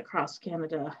leaders across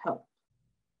Canada help?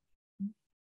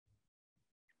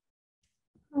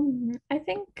 I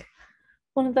think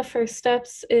one of the first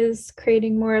steps is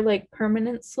creating more like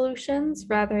permanent solutions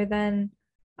rather than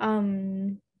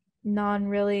non-really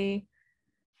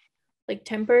like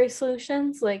temporary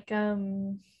solutions. Like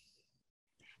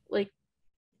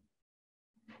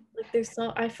there's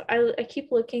so I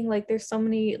keep looking, like there's so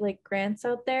many like grants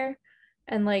out there,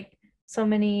 and like so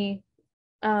many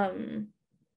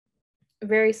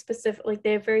very specific, like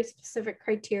they have very specific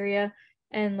criteria,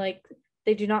 and like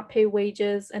they do not pay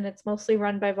wages, and it's mostly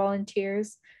run by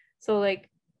volunteers. So like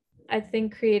I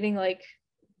think creating like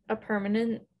a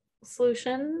permanent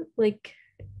solution, like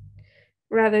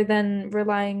rather than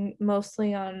relying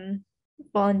mostly on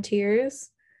volunteers,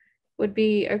 would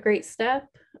be a great step.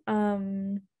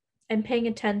 And paying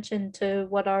attention to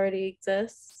what already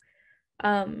exists,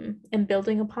 and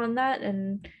building upon that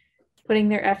and putting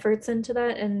their efforts into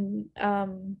that, and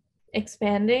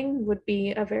expanding would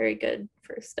be a very good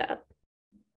first step.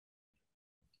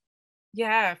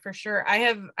 Yeah, for sure. I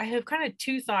have kind of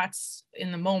 2 thoughts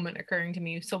in the moment occurring to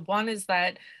me. So one is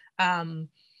that,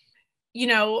 you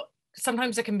know,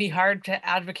 sometimes it can be hard to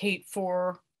advocate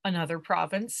for another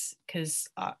province, because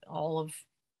all of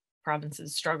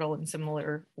provinces struggle in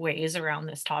similar ways around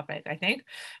this topic, I think.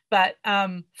 But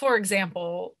for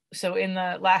example, so in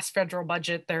the last federal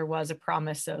budget, there was a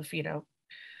promise of, you know,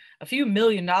 a few $1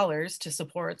 million to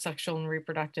support sexual and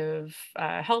reproductive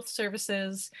health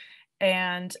services.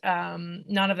 And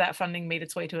none of that funding made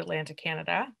its way to Atlantic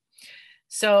Canada.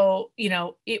 So, you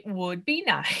know, it would be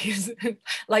nice.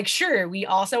 Like, sure, we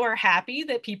also are happy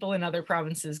that people in other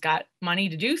provinces got money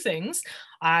to do things.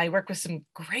 I work with some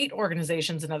great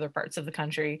organizations in other parts of the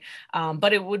country,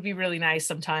 but it would be really nice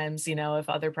sometimes, you know, if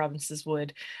other provinces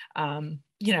would,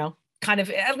 you know, kind of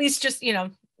at least just, you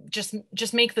know,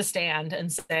 just make the stand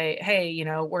and say, hey, you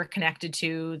know, we're connected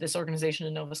to this organization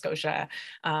in Nova Scotia,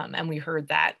 and we heard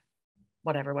that,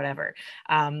 whatever.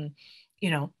 You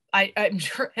know, I'm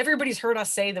sure everybody's heard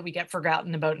us say that we get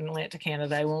forgotten about in Atlantic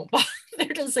Canada. I won't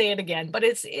bother to say it again, but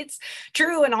it's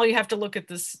true. And all you have to look at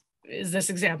this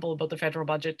example about the federal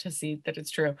budget to see that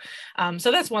it's true.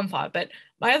 So that's one thought. But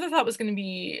my other thought was going to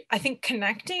be, I think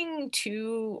affiliating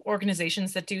to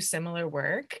organizations that do similar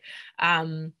work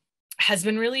has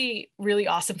been really, really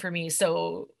awesome for me.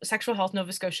 So Sexual Health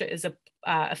Nova Scotia is a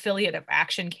affiliate of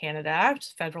Action Canada, which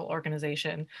is a federal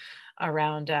organization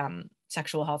around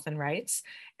sexual health and rights.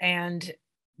 And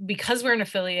because we're an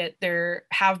affiliate, there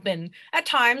have been at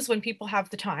times when people have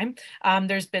the time,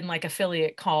 there's been like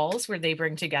affiliate calls where they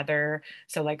bring together,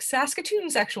 so like Saskatoon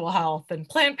Sexual Health and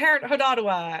Planned Parenthood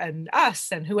Ottawa and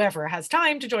us and whoever has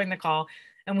time to join the call.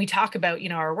 And we talk about, you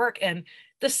know, our work, and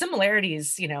the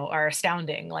similarities, you know, are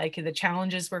astounding. Like the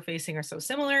challenges we're facing are so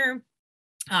similar.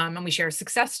 And we share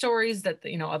success stories that,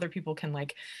 you know, other people can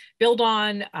like build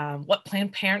on. What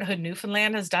Planned Parenthood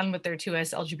Newfoundland has done with their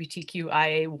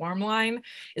 2SLGBTQIA warm line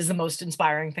is the most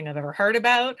inspiring thing I've ever heard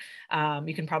about.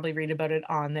 You can probably read about it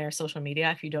on their social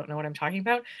media if you don't know what I'm talking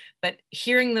about. But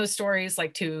hearing those stories,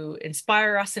 like to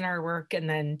inspire us in our work and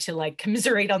then to like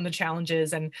commiserate on the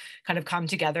challenges and kind of come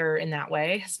together in that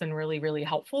way has been really, really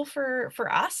helpful for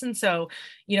us. And so,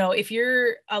 you know, if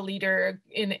you're a leader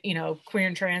in, you know, queer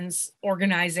and trans organizations,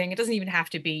 organizing. It doesn't even have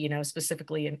to be, you know,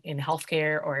 specifically in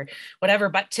healthcare or whatever,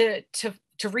 but to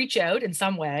reach out in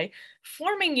some way,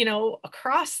 forming, you know,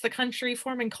 across the country,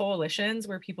 forming coalitions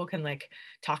where people can like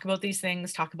talk about these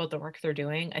things, talk about the work they're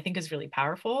doing, I think is really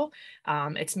powerful.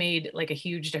 It's made like a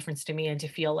huge difference to me, and to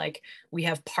feel like we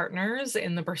have partners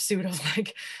in the pursuit of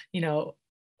like, you know,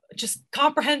 just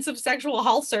comprehensive sexual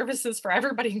health services for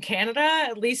everybody in Canada.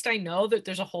 At least I know that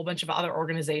there's a whole bunch of other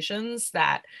organizations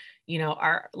that, you know,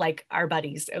 are like our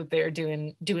buddies out there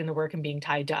doing the work, and being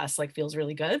tied to us like feels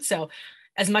really good. So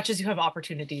as much as you have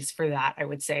opportunities for that, I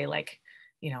would say like,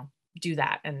 you know, do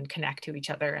that and connect to each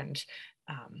other. And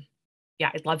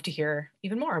yeah, I'd love to hear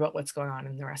even more about what's going on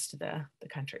in the rest of the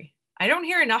country. I don't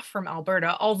hear enough from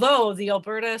Alberta, although the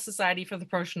Alberta Society for the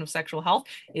Promotion of Sexual Health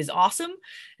is awesome,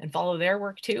 and follow their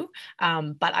work too.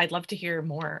 But I'd love to hear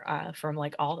more from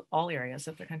like all areas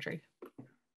of the country. I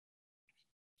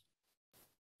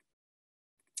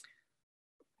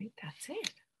think that's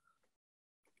it.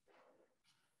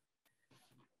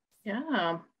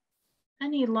 Yeah.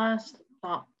 Any last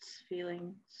thoughts,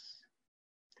 feelings,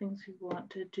 things you want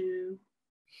to do?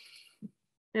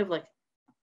 We have like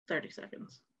 30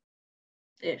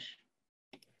 seconds-ish.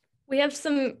 We have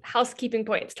some housekeeping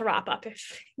points to wrap up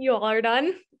if you all are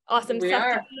done. Awesome We stuff.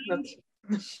 are.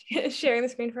 Sharing the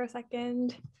screen for a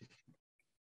second.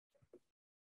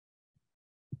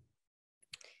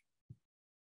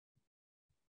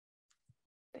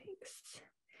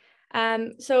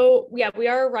 So yeah, we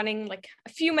are running like a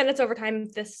few minutes over time.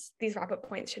 These wrap-up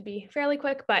points should be fairly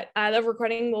quick, but the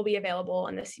recording will be available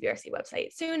on the CBRC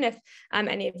website soon if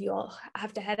any of you all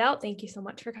have to head out. Thank you so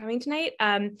much for coming tonight.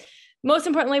 Most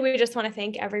importantly, we just want to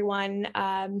thank everyone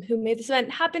who made this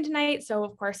event happen tonight. So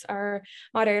of course, our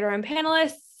moderator and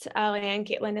panelists, Liane,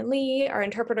 Kaitlin, and Leigh, our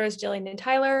interpreters, Jillian and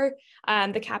Tyler,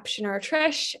 the captioner,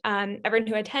 Trish, everyone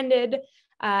who attended,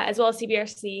 as well as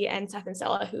CBRC and Seth and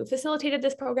Stella, who facilitated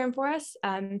this program for us.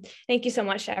 Thank you so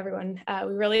much to everyone.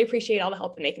 We really appreciate all the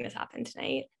help in making this happen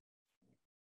tonight.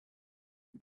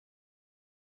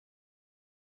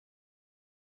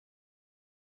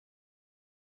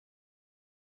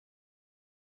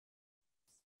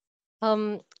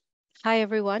 Hi,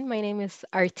 everyone. My name is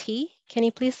RT. Can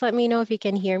you please let me know if you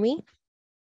can hear me?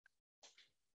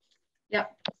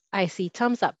 Yep. I see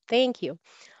thumbs up. Thank you.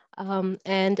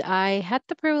 And I had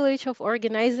the privilege of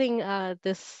organizing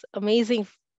this amazing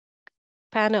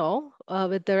panel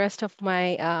with the rest of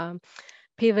my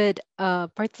Pivot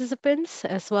participants,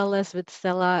 as well as with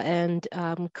Stella and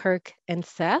Kirk and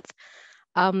Seth.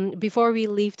 Before we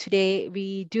leave today,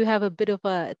 we do have a bit of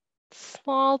a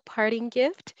small parting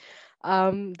gift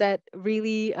that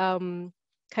really kind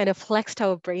of flexed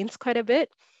our brains quite a bit.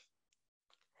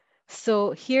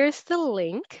 So here's the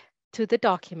link to the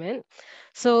document.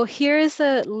 So here is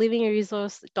a living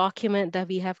resource document that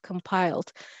we have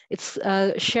compiled. It's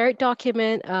a shared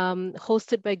document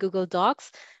hosted by Google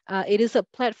Docs. It is a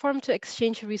platform to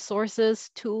exchange resources,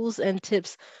 tools, and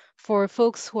tips for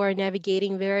folks who are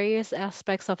navigating various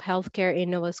aspects of healthcare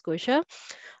in Nova Scotia.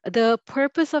 The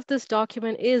purpose of this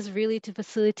document is really to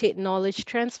facilitate knowledge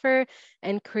transfer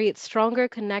and create stronger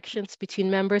connections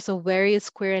between members of various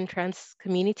queer and trans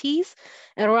communities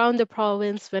around the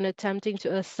province when attempting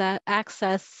to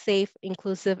access safe,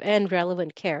 inclusive, and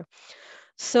relevant care.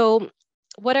 So,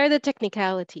 what are the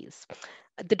technicalities?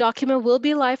 The document will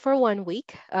be live for 1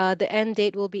 week. The end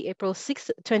date will be April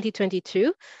 6,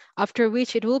 2022, after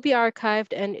which it will be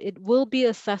archived and it will be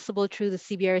accessible through the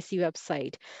CBRC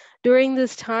website. During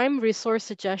this time, resource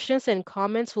suggestions and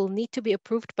comments will need to be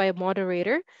approved by a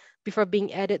moderator before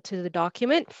being added to the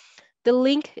document. The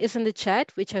link is in the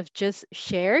chat, which I've just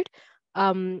shared,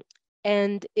 and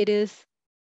it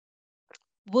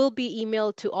will be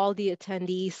emailed to all the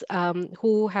attendees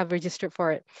who have registered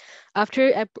for it.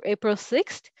 After April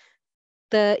 6th,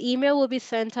 the email will be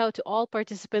sent out to all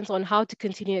participants on how to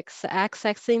continue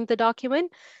accessing the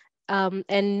document,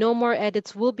 and no more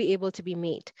edits will be able to be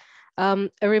made. A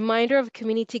reminder of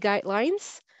community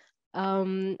guidelines.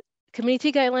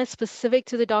 Community guidelines specific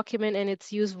to the document and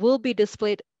its use will be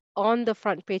displayed on the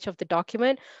front page of the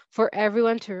document for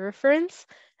everyone to reference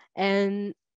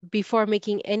and before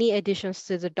making any additions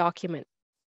to the document.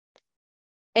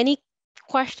 Any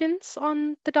questions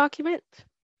on the document?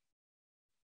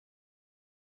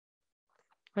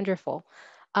 Wonderful.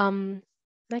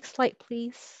 Next slide,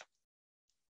 please.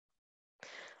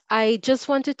 I just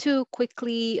wanted to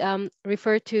quickly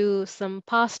refer to some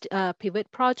past pivot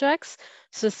projects.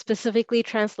 So specifically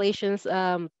translations,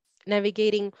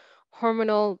 navigating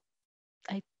hormonal,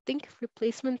 I think,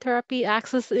 replacement therapy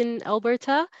access in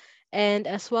Alberta, and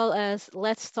as well as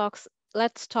Let's Talk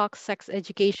Let's Talk Sex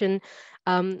Education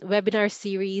webinar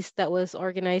series that was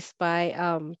organized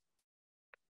by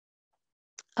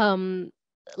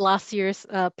last year's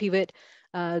Pivot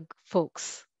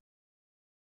folks.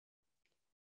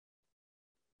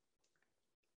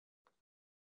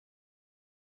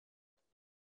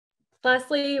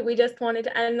 Lastly, we just wanted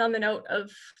to end on the note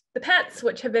of the pets,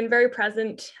 which have been very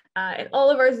present in all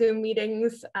of our Zoom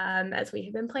meetings as we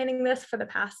have been planning this for the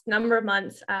past number of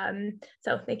months.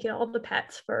 So thank you to all the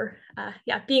pets for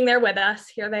being there with us.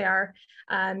 Here they are.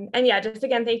 And yeah, just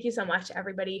again, thank you so much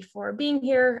everybody for being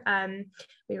here.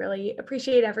 We really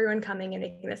appreciate everyone coming and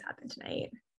making this happen tonight.